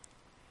image.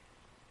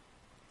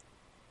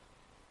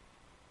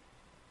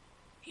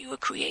 You were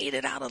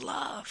created out of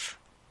love.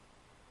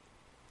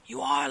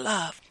 You are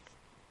loved.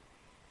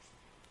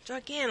 So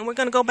again, we're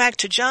going to go back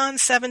to John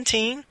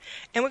 17,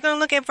 and we're going to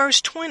look at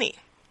verse 20.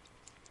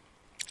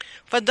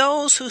 For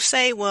those who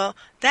say, well,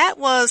 that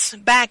was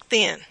back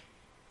then.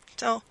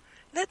 So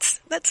let's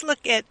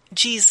look at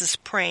Jesus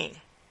praying.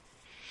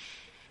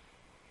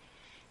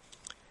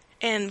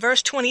 And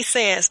verse 20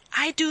 says,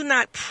 I do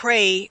not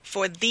pray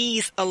for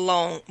these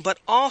alone, but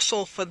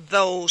also for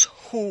those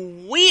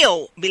who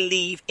will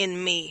believe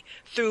in me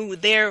through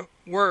their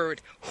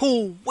word.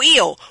 Who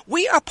will.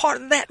 We are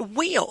part of that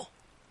will.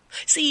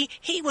 See,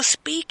 he was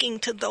speaking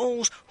to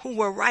those who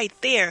were right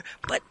there,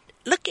 but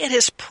look at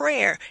his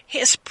prayer.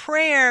 His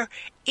prayer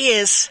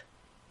is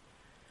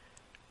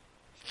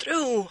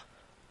through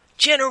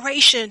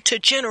generation to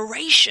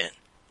generation.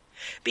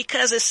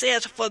 Because it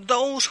says, for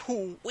those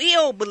who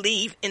will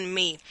believe in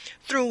me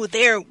through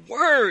their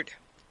word.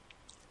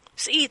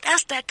 See,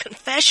 that's that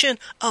confession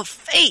of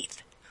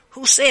faith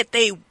who said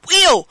they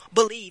will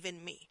believe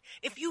in me.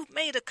 If you've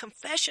made a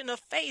confession of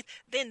faith,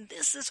 then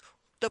this is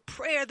the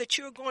prayer that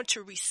you're going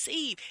to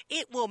receive.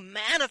 It will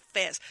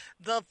manifest.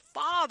 The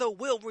Father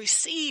will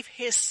receive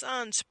his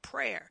Son's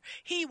prayer.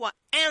 He will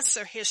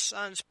answer his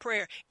Son's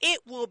prayer.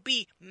 It will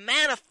be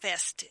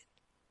manifested.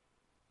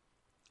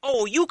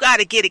 Oh, you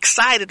got to get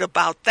excited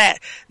about that.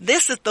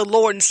 This is the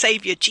Lord and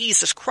Savior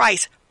Jesus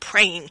Christ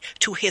praying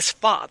to his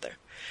Father.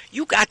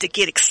 You got to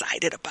get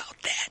excited about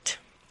that.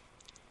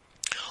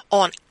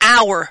 On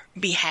our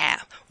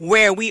behalf,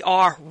 where we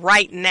are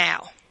right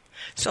now.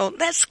 So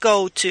let's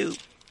go to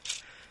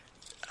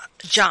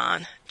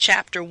John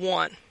chapter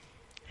 1.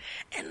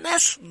 And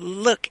let's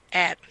look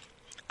at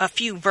a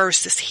few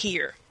verses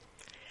here.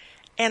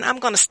 And I'm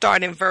going to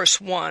start in verse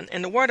 1.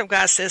 And the Word of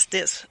God says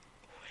this.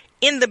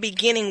 In the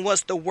beginning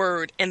was the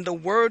Word, and the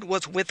Word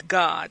was with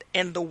God,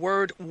 and the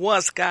Word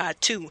was God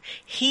too.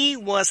 He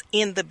was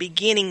in the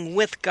beginning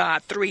with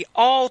God. 3,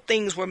 all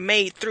things were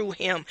made through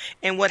him,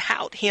 and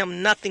without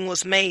him nothing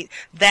was made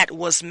that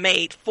was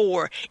made.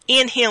 4,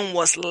 in him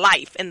was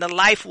life, and the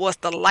life was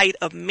the light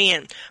of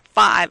men.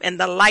 5, and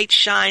the light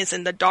shines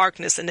in the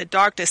darkness, and the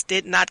darkness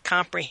did not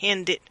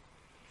comprehend it.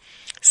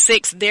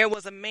 6, there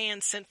was a man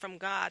sent from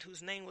God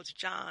whose name was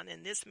John,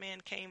 and this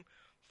man came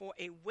for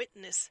a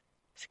witness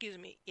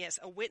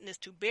a witness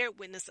to bear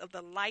witness of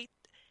the light,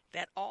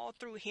 that all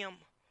through him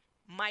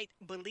might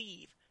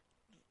believe.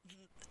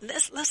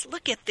 Let's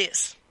look at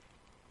this.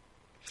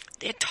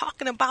 They're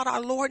talking about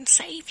our Lord and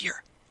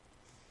Savior.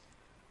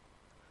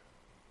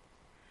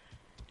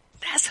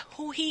 That's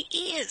who he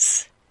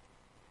is.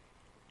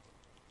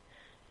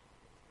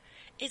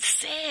 It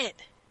said,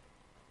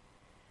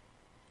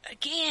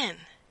 again,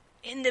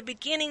 in the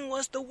beginning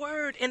was the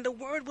Word, and the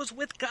Word was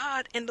with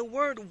God, and the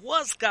Word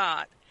was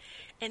God.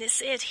 And it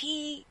says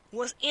he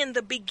was in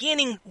the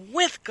beginning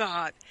with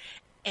God,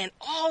 and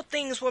all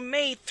things were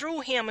made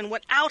through him, and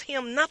without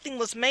him nothing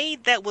was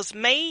made that was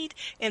made.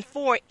 And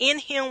for in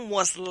him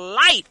was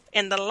life,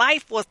 and the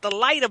life was the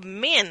light of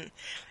men.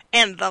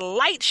 And the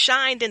light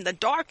shined in the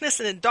darkness,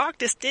 and the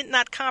darkness did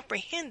not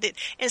comprehend it.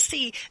 And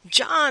see,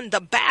 John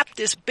the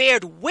Baptist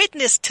bared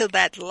witness to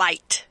that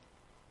light.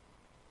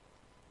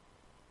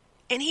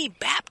 And he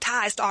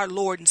baptized our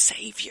Lord and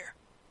Savior.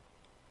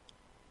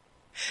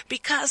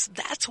 Because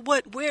that's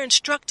what we're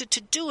instructed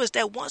to do, is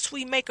that once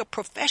we make a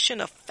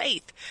profession of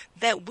faith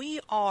that we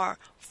are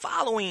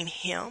following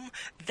him,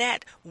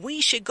 that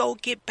we should go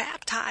get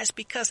baptized,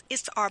 because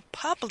it's our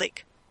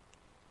public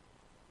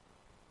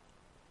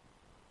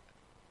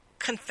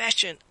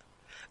confession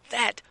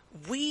that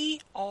we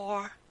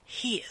are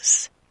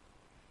his.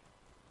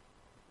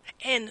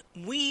 And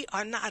we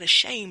are not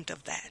ashamed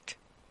of that.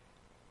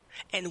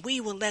 And we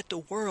will let the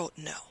world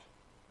know.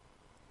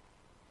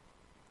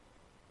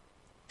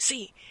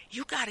 See,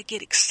 you got to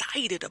get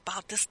excited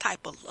about this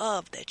type of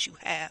love that you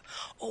have.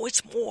 Oh,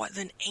 it's more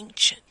than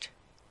ancient.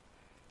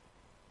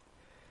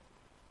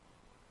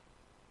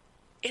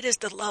 It is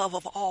the love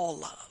of all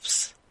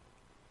loves.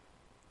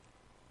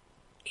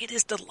 It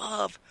is the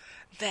love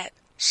that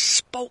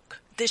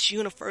spoke this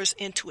universe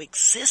into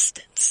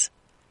existence.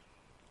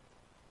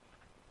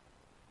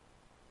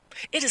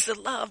 It is the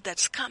love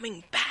that's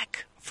coming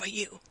back for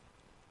you,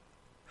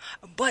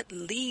 but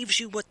leaves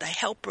you with the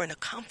helper and the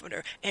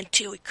comforter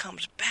until he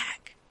comes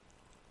back.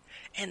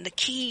 And the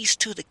keys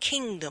to the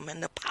kingdom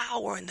and the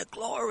power and the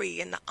glory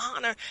and the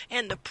honor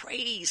and the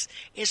praise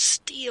is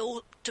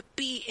still to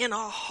be in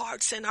our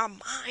hearts and our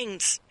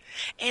minds.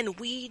 And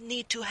we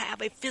need to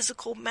have a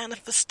physical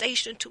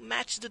manifestation to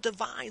match the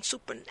divine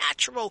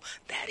supernatural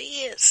that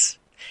is.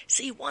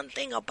 See, one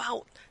thing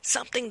about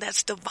something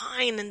that's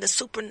divine in the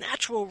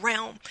supernatural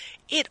realm,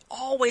 it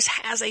always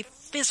has a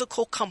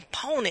physical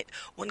component.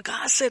 When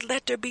God said,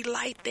 let there be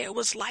light, there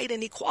was light,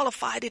 and he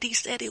qualified it. He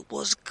said it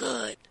was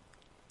good.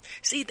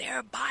 See, there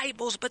are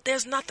Bibles, but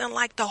there's nothing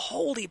like the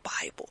Holy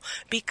Bible,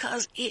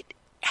 because it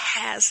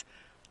has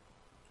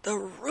the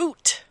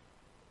root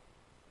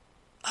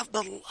of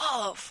the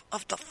love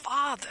of the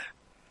Father,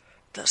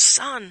 the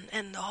Son,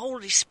 and the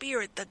Holy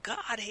Spirit, the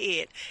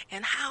Godhead,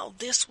 and how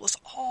this was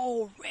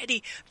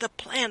already the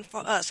plan for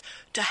us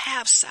to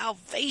have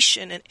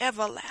salvation and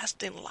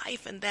everlasting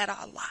life, and that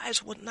our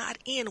lives would not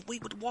end. We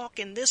would walk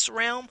in this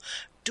realm,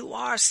 do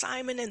our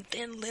assignment, and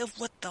then live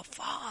with the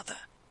Father.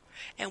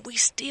 And we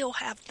still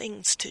have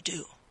things to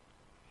do.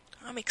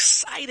 I'm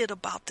excited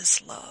about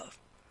this love.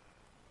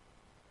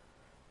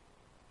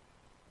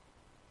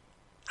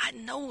 I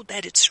know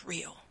that it's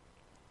real.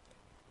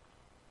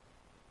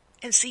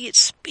 And see, it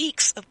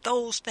speaks of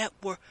those that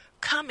were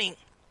coming.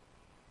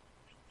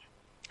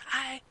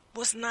 I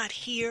was not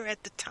here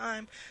at the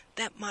time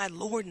that my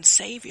Lord and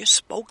Savior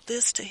spoke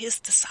this to his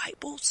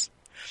disciples,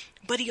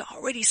 but he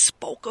already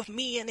spoke of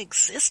me in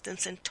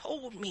existence and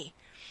told me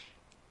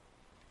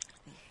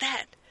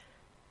that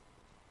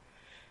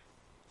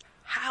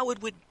how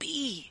it would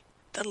be,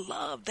 the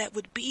love that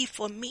would be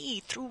for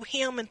me through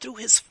him and through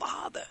his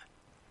Father.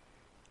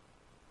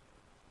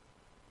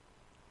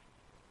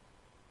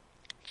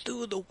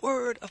 Through the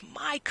word of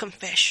my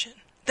confession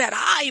that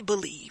I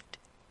believed.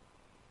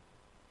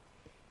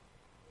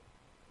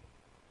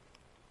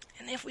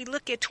 And if we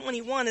look at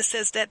 21, it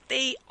says that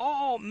they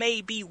all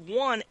may be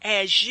one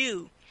as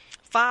you,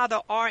 Father,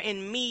 are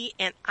in me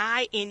and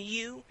I in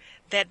you,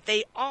 that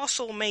they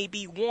also may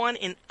be one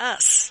in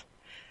us,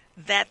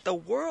 that the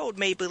world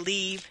may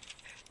believe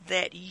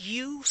that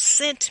you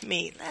sent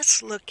me.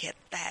 Let's look at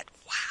that.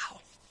 Wow.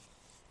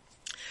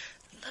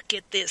 Look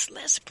at this.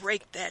 Let's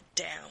break that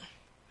down.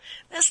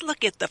 Let's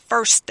look at the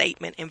first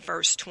statement in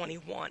verse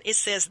 21. It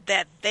says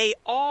that they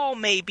all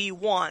may be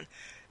one.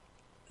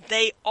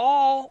 They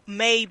all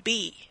may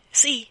be.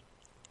 See,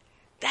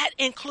 that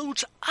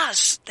includes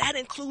us. That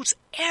includes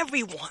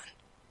everyone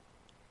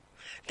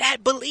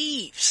that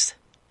believes,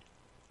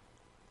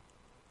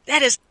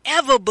 that has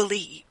ever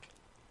believed,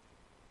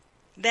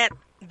 that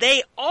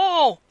they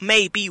all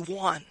may be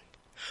one.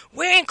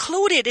 We're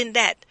included in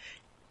that.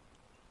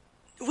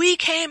 We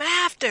came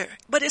after,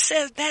 but it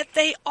says that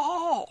they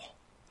all.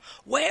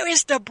 Where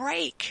is the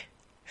break?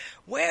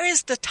 Where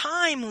is the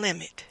time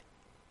limit?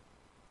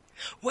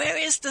 Where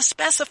is the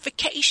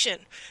specification?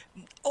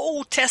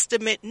 Old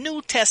Testament,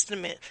 New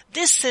Testament,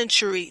 this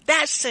century,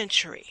 that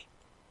century.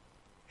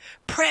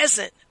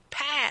 Present,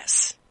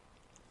 past,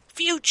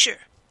 future.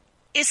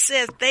 It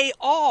says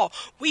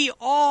we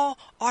all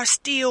are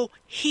still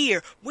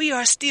here. We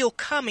are still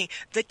coming.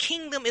 The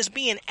kingdom is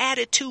being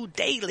added to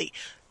daily.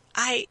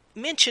 I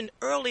mentioned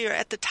earlier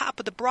at the top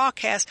of the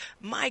broadcast,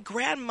 my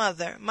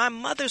grandmother, my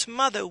mother's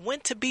mother,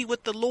 went to be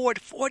with the Lord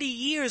 40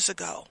 years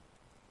ago.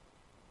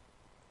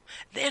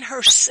 Then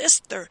her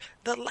sister,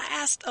 the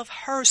last of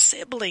her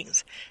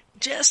siblings,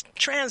 just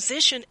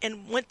transitioned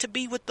and went to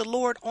be with the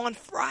Lord on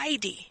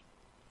Friday.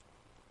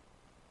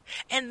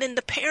 And then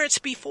the parents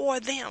before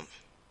them,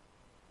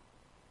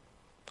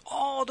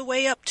 all the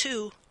way up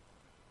to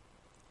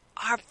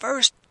our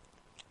first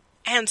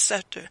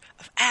ancestor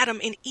of Adam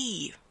and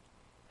Eve,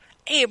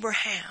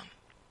 Abraham,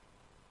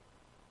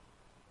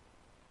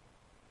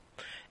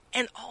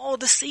 and all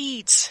the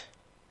seeds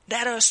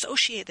that are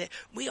associated.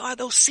 We are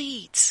those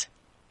seeds.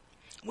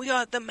 We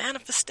are the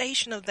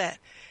manifestation of that.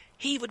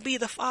 He would be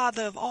the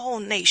father of all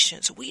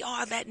nations. We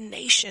are that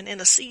nation in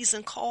a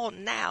season called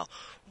now.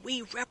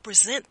 We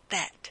represent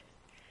that.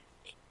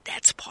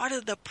 That's part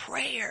of the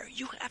prayer.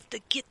 You have to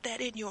get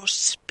that in your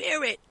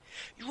spirit.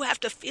 You have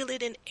to feel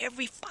it in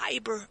every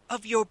fiber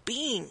of your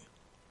being.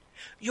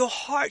 Your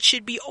heart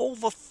should be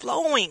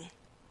overflowing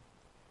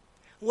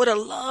with a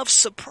love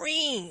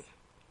supreme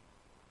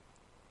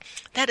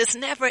that is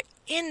never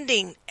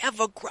ending,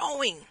 ever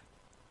growing.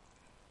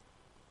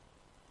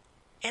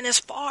 And as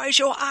far as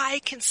your eye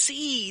can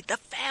see, the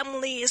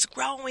family is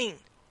growing.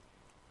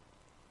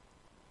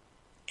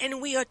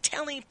 And we are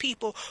telling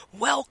people,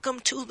 welcome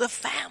to the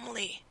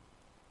family.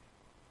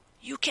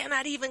 You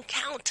cannot even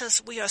count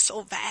us. We are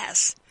so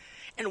vast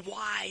and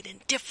wide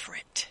and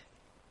different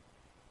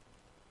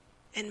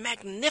and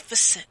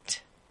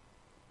magnificent,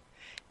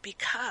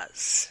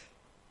 because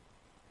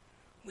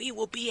we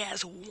will be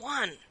as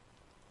one,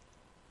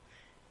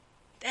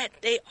 that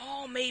they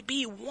all may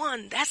be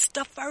one. That's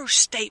the first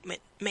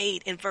statement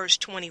made in verse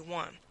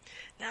 21.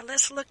 Now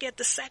let's look at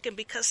the second,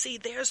 because see,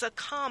 there's a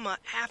comma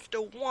after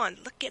one.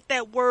 Look at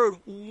that word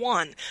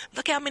one.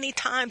 Look how many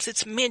times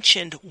it's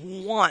mentioned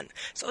one.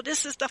 So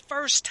this is the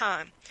first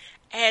time.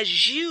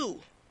 As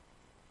you,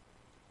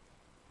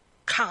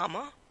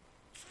 comma,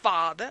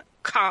 Father,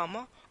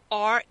 comma,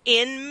 are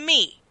in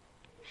me.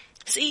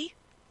 See?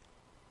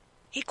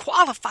 He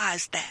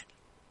qualifies that.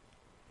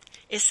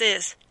 It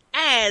says,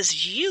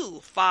 as you,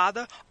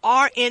 Father,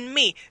 are in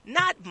me.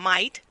 Not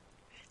might.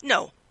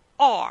 No,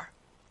 are.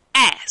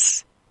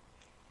 As.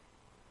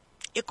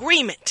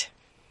 Agreement.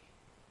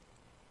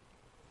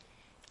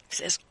 It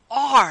says,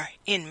 are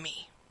in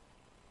me.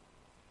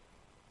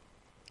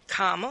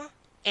 Comma,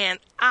 and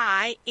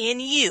I in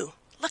you.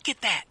 Look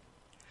at that.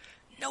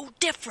 No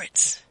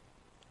difference.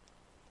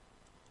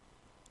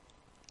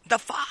 The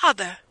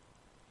Father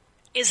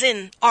is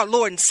in our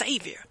Lord and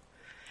Savior,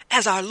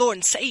 as our Lord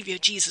and Savior,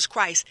 Jesus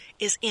Christ,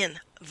 is in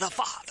the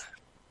Father.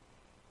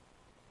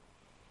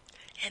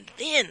 And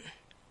then,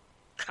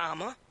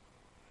 comma,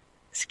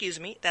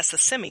 that's a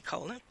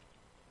semicolon.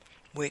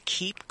 We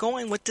keep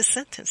going with the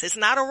sentence. It's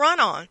not a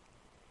run-on.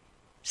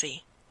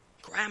 See,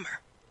 grammar.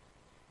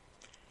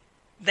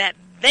 That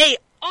they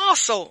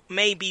also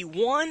may be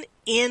one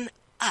in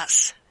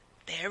us.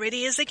 There it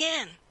is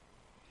again.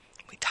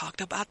 We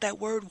talked about that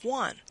word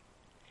one.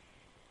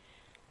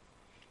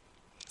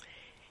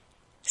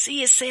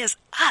 See, it says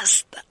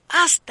us. The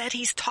us that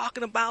he's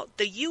talking about,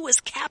 the you is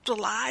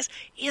capitalized,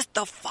 is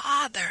the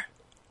Father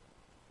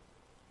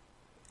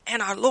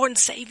and our Lord and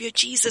Savior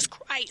Jesus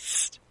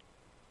Christ.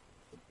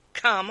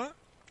 Comma,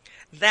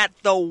 that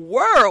the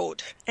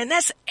world, and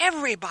that's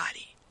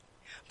everybody,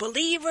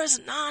 believers,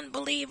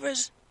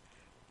 non-believers,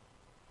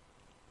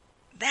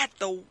 that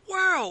the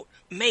world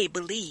may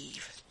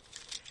believe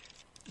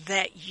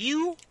that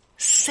you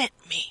sent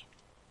me.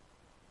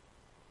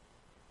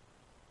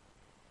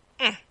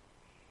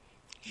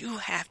 You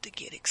have to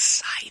get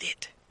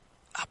excited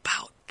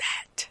about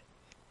that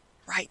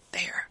right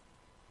there.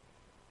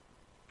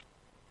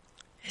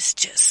 It's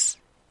just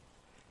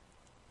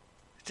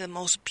the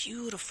most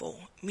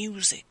beautiful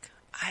music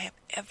I have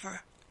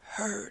ever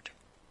heard.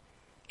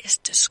 It's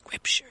the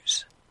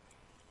scriptures.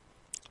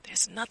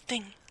 There's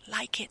nothing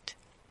like it.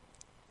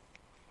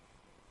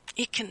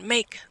 It can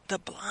make the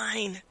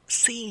blind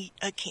see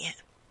again.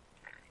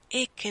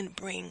 It can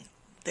bring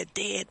the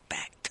dead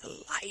back to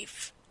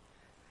life.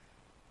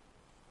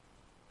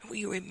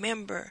 We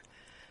remember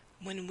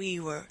when we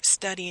were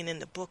studying in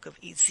the book of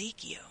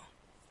Ezekiel,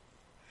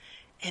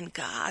 and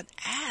God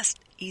asked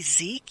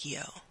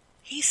Ezekiel,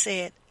 he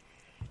said,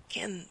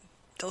 can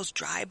those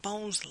dry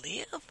bones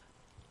live?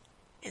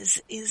 And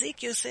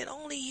Ezekiel said,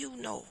 only you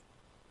know,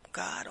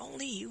 God,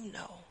 only you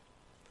know.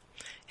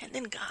 And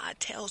then God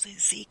tells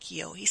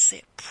Ezekiel, he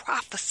said,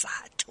 prophesy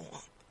to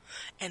him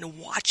and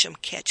watch him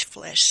catch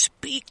flesh.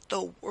 Speak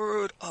the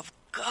word of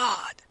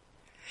God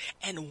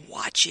and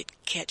watch it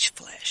catch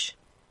flesh.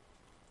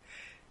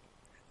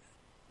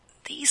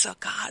 These are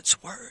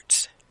God's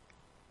words.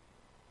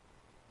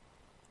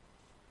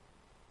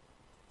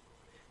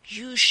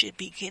 You should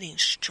be getting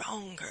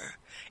stronger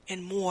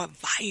and more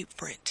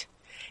vibrant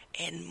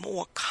and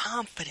more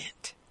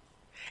confident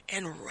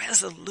and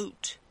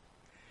resolute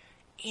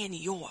in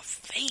your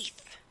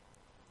faith.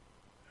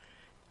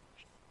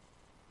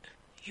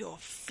 Your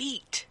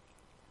feet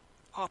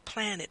are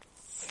planted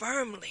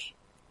firmly,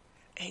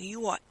 and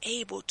you are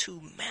able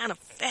to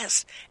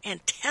manifest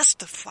and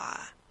testify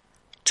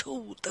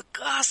to the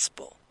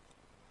gospel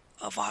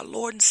of our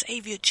Lord and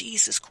Savior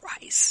Jesus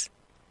Christ.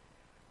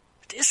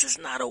 This is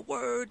not a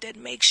word that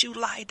makes you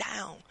lie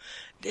down.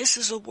 This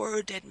is a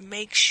word that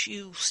makes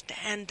you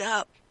stand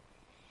up,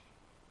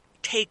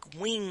 take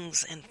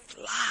wings and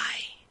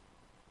fly.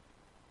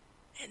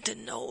 And to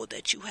know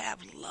that you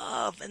have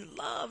love, and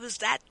love is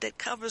that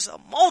covers a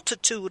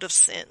multitude of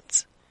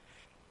sins.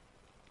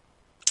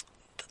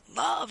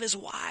 Love is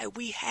why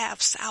we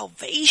have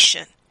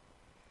salvation.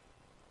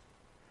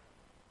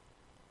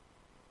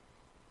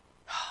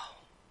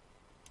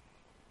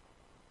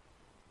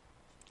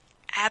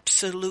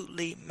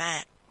 Absolutely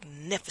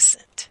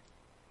magnificent.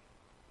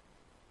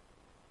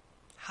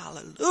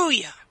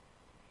 Hallelujah.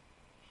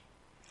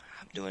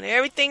 I'm doing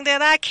everything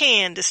that I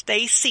can to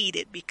stay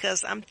seated,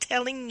 because I'm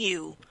telling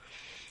you,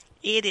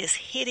 it is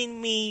hitting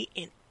me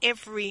in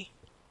every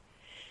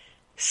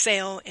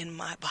cell in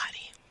my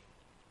body.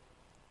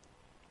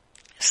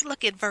 Let's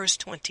look at verse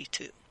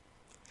 22.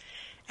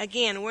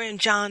 Again, we're in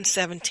John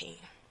 17.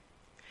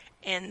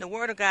 And the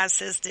Word of God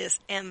says this,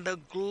 "And the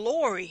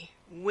glory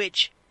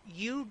which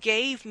you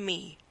gave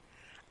me,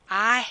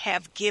 I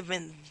have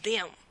given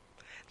them,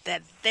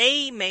 that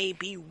they may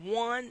be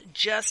one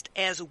just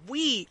as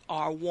we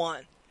are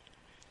one."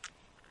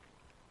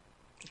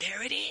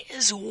 There it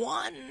is,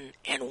 one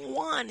and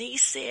one. He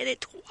said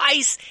it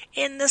twice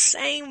in the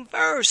same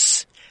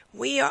verse.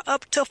 We are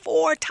up to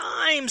 4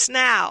 times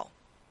now.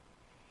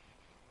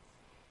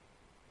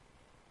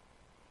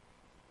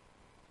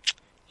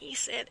 He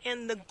said,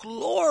 "And the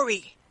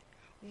glory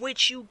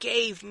which you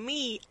gave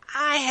me,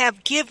 I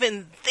have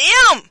given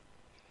them."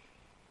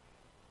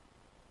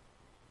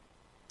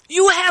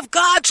 You have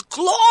God's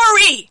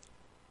glory,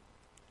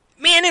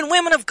 men and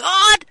women of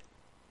God,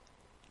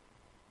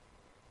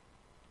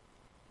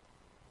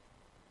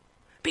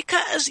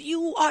 because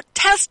you are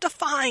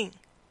testifying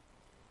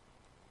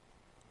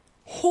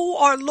who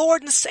our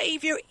Lord and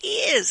Savior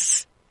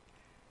is.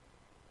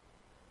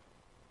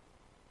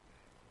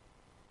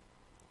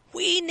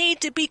 We need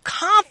to be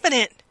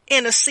confident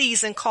in a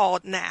season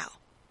called now.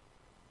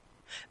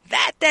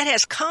 That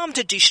has come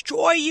to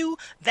destroy you,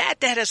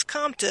 that has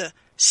come to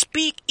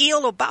speak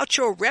ill about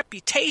your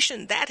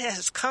reputation, that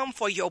has come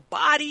for your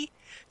body,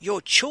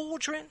 your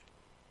children,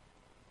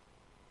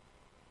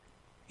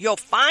 your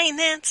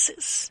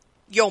finances,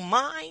 your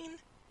mind.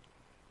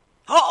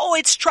 Oh,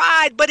 it's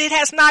tried, but it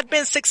has not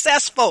been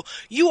successful.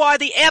 You are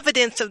the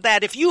evidence of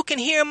that. If you can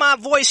hear my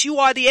voice, you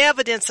are the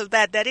evidence of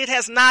that it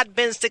has not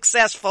been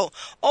successful.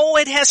 Oh,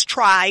 it has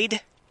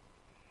tried.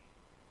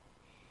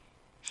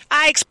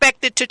 I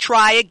expect it to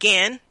try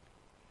again,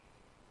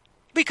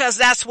 because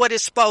that's what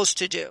it's supposed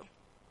to do.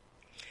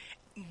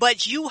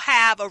 But you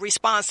have a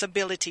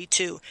responsibility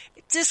too.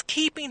 Just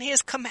keeping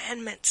his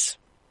commandments.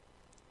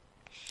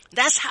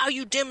 That's how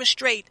you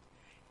demonstrate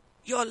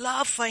your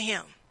love for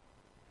him.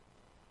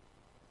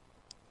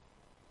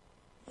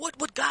 What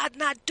would God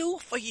not do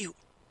for you?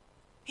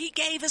 He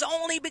gave his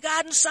only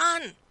begotten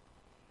Son.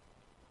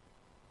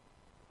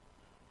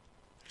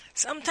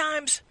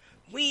 Sometimes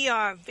we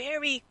are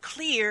very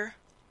clear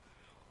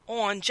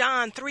on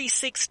John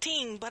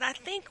 3:16, but I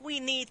think we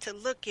need to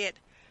look at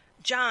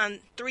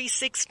John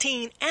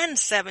 3:16 and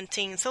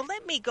 17. So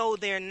let me go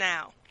there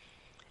now.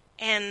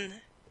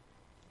 And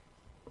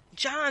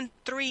John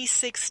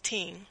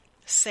 3:16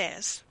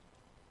 says,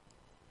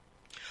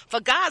 "For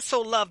God so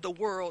loved the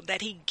world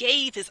that he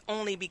gave his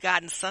only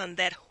begotten Son,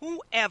 that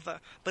whoever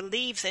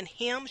believes in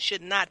him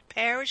should not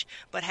perish,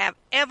 but have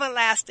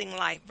everlasting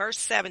life." Verse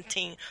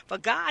 17, "For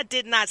God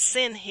did not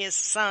send his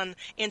Son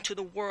into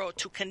the world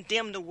to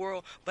condemn the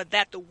world, but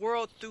that the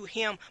world through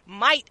him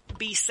might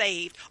be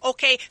saved."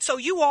 Okay, so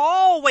you are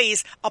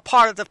always a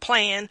part of the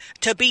plan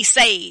to be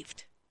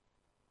saved,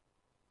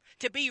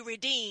 to be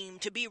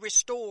redeemed, to be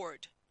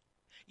restored.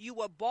 You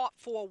were bought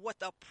for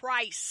with a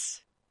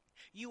price.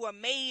 You are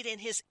made in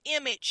his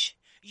image.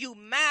 You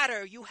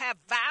matter. You have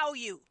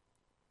value.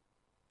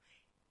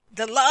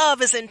 The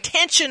love is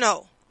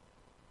intentional.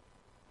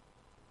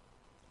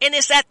 And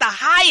it's at the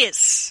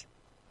highest.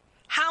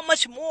 How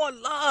much more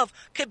love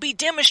could be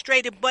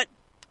demonstrated but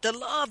the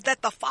love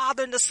that the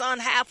Father and the Son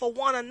have for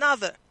one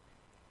another?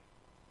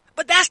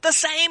 But that's the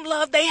same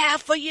love they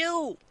have for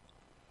you.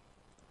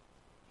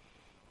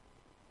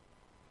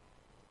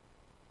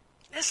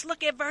 Let's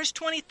look at verse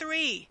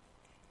 23.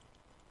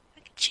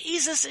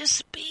 Jesus is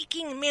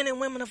speaking, men and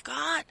women of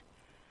God.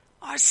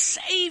 Our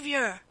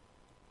Savior.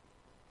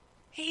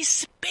 He's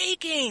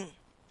speaking.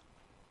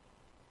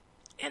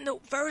 And the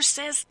verse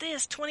says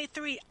this,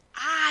 23,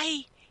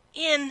 "I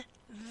in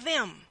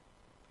them,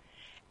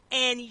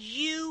 and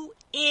you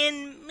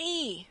in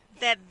me,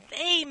 that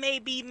they may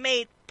be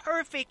made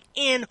perfect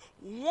in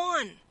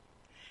one,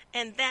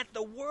 and that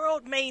the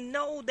world may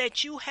know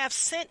that you have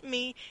sent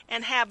me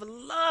and have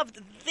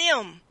loved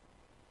them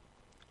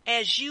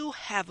as you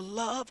have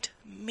loved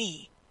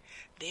me."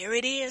 There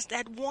it is,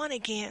 that one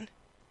again.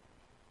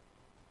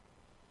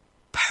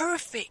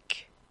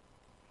 Perfect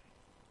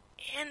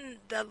in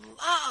the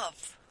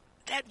love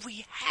that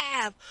we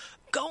have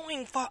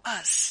going for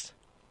us.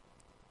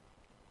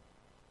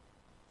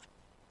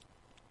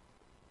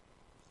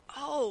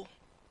 Oh,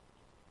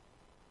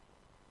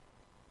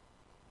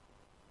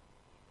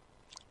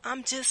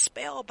 I'm just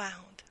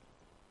spellbound.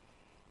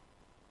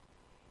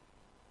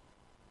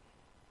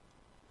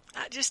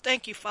 I just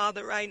thank you,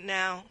 Father, right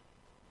now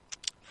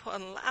for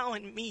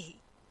allowing me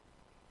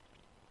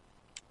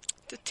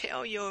to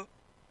tell your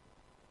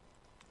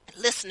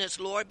listeners,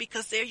 Lord,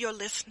 because they're your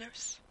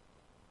listeners,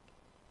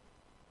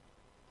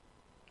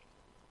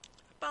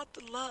 about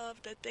the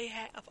love that they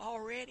have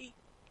already,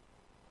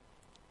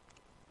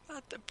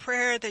 about the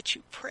prayer that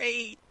you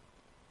prayed,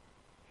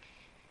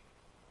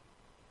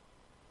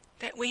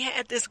 that we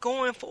had this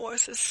going for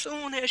us as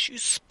soon as you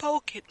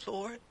spoke it,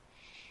 Lord.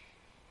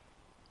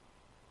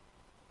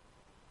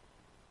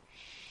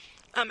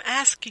 I'm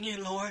asking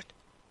you, Lord,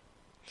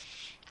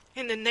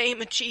 in the name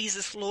of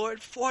Jesus,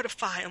 Lord,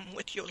 fortify them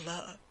with your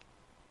love.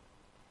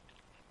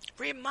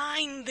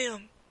 Remind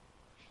them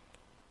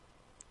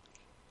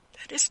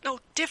that it's no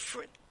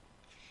different,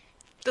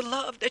 the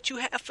love that you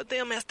have for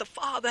them as the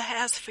Father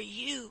has for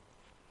you.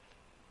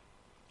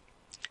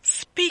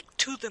 Speak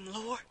to them,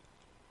 Lord,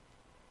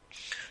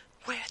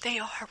 where they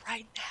are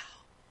right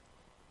now.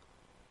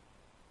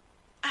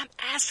 I'm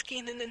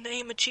asking in the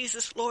name of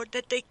Jesus, Lord,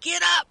 that they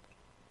get up,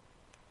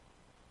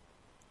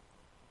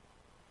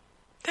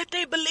 that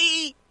they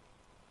believe,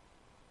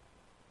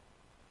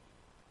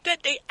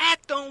 that they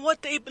act on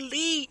what they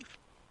believe,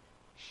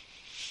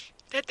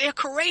 that they're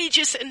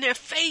courageous in their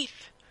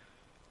faith.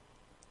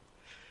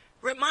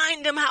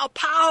 Remind them how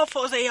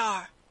powerful they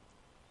are,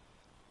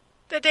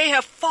 that they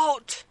have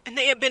fought and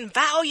they have been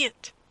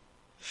valiant,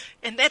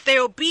 and that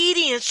their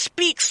obedience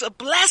speaks of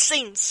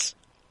blessings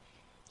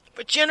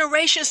for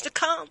generations to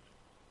come.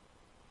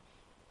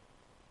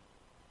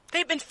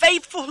 They've been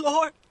faithful,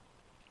 Lord.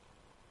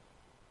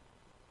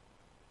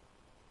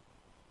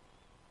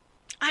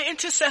 I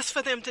intercess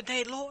for them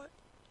today, Lord.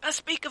 I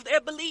speak of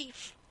their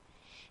belief.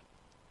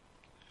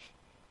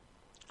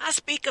 I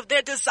speak of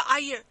their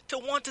desire to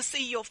want to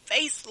see your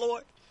face,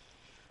 Lord,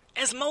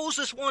 as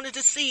Moses wanted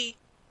to see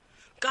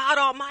God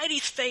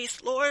Almighty's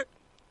face, Lord.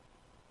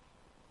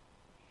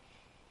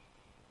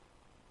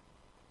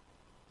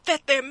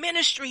 That their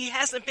ministry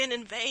hasn't been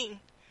in vain,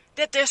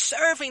 that their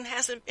serving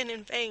hasn't been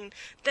in vain,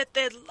 that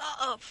their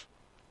love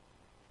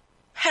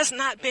has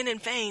not been in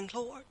vain,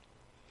 Lord.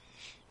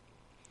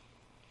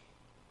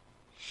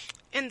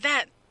 And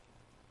that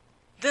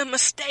the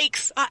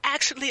mistakes are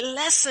actually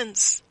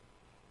lessons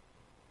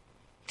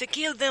to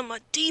give them a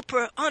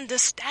deeper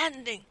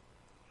understanding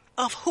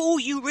of who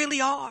you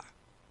really are.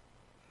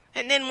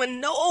 And then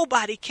when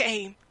nobody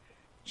came,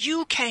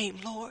 you came,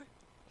 Lord,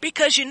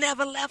 because you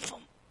never left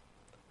them.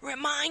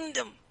 Remind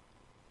them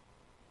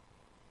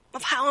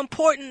of how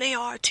important they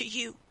are to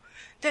you,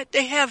 that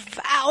they have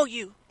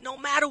value no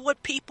matter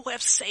what people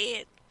have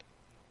said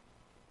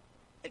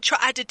and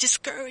tried to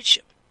discourage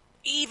them.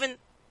 Even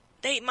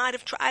they might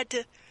have tried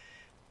to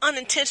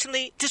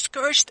unintentionally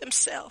discourage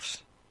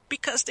themselves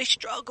because they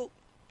struggled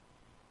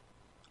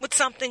with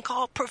something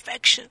called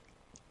perfection.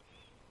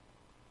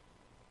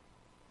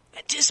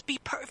 And just be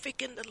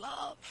perfect in the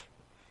love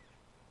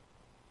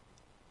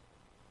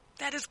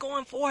that is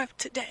going forth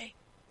today.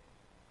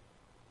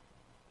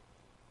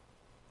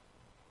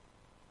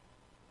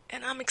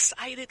 And I'm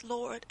excited,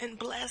 Lord, and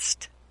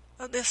blessed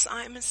of the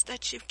assignments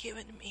that you've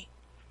given me.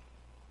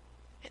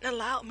 And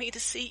allow me to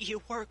see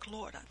you work,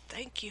 Lord. I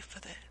thank you for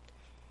that.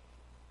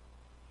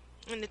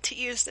 And the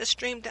tears that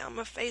stream down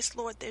my face,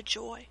 Lord, they're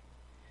joy.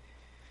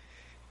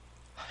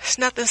 There's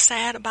nothing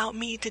sad about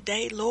me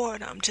today,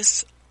 Lord. I'm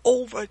just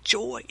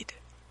overjoyed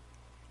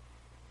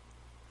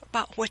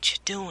about what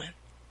you're doing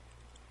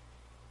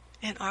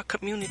in our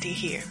community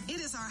here.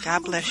 It is our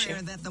God bless you.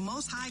 That the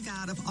Most High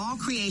God of all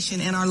creation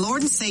and our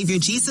Lord and Savior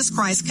Jesus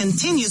Christ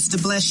continues to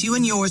bless you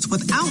and yours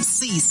without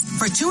cease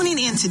for tuning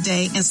in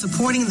today and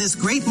supporting this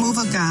great move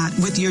of God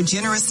with your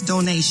generous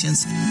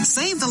donations.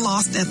 Save the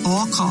Lost at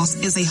All Costs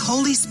is a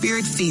Holy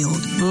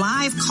Spirit-filled,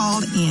 live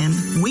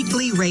called-in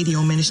weekly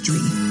radio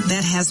ministry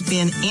that has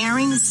been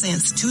airing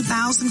since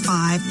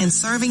 2005 and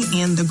serving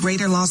in the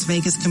greater Las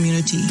Vegas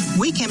community.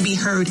 We can be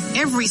heard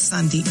every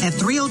Sunday at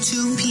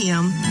 3:02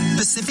 p.m.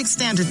 Pacific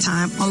Standard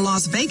Time on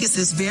Las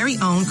Vegas's very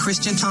own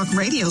Christian Talk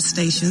radio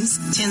stations,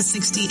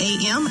 1060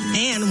 AM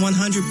and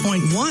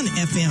 100.1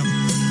 FM.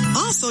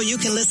 Also, you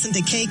can listen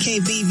to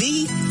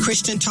KKVV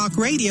Christian Talk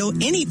Radio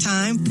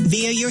anytime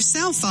via your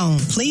cell phone.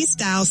 Please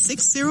dial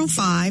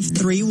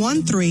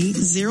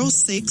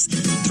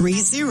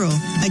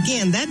 605-313-0630.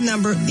 Again, that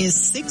number is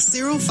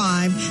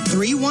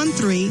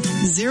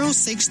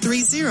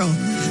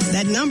 605-313-0630.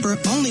 That number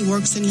only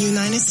works in the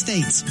United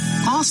States.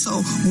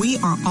 Also, we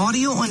are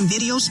audio and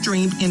video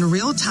streamed in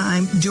real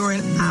time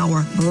during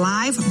our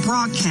live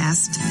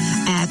broadcast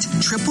at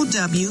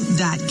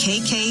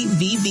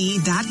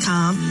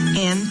www.kkvv.com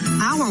and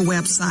our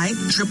website,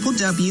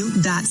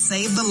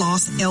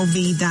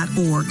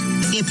 www.savethelostlv.org.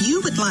 If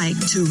you would like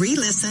to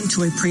re-listen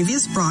to a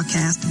previous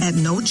broadcast at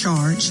no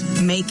charge,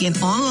 make an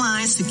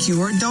online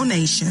secure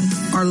donation,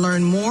 or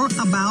learn more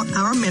about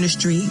our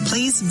ministry,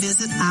 please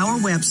visit our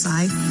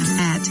website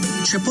at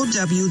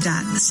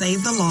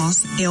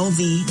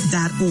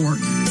www.savethelostlv.org.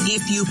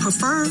 If you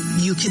prefer,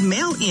 you can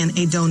mail in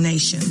a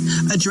donation.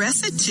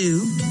 Address it to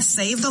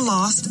Save the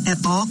Lost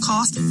at All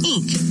Cost,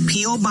 Inc.,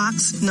 P.O.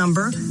 Box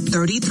number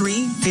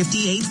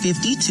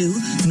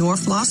 335852,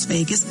 North Las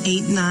Vegas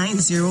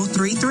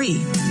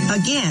 89033.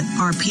 Again,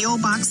 our P.O.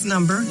 Box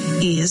number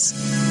is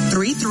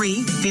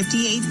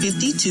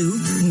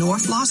 335852,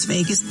 North Las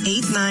Vegas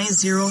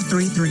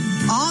 89033.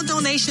 All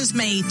donations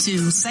made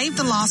to Save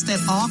the Lost at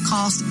All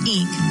Cost,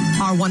 Inc.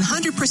 are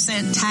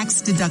 100%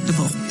 tax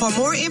deductible. For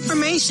more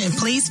information,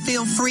 please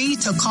feel free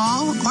to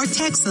call or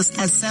text us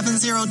at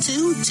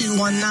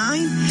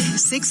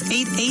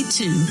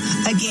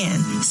 702-219-6882. Again,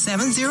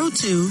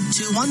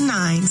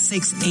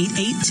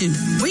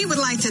 702-219-6882. We would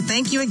like to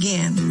thank you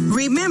again.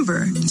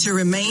 Remember to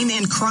remain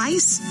in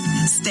Christ,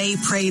 stay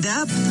prayed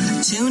up,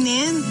 tune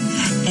in,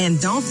 and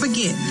don't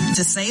forget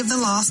to save the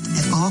lost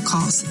at all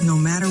costs, no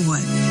matter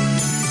what.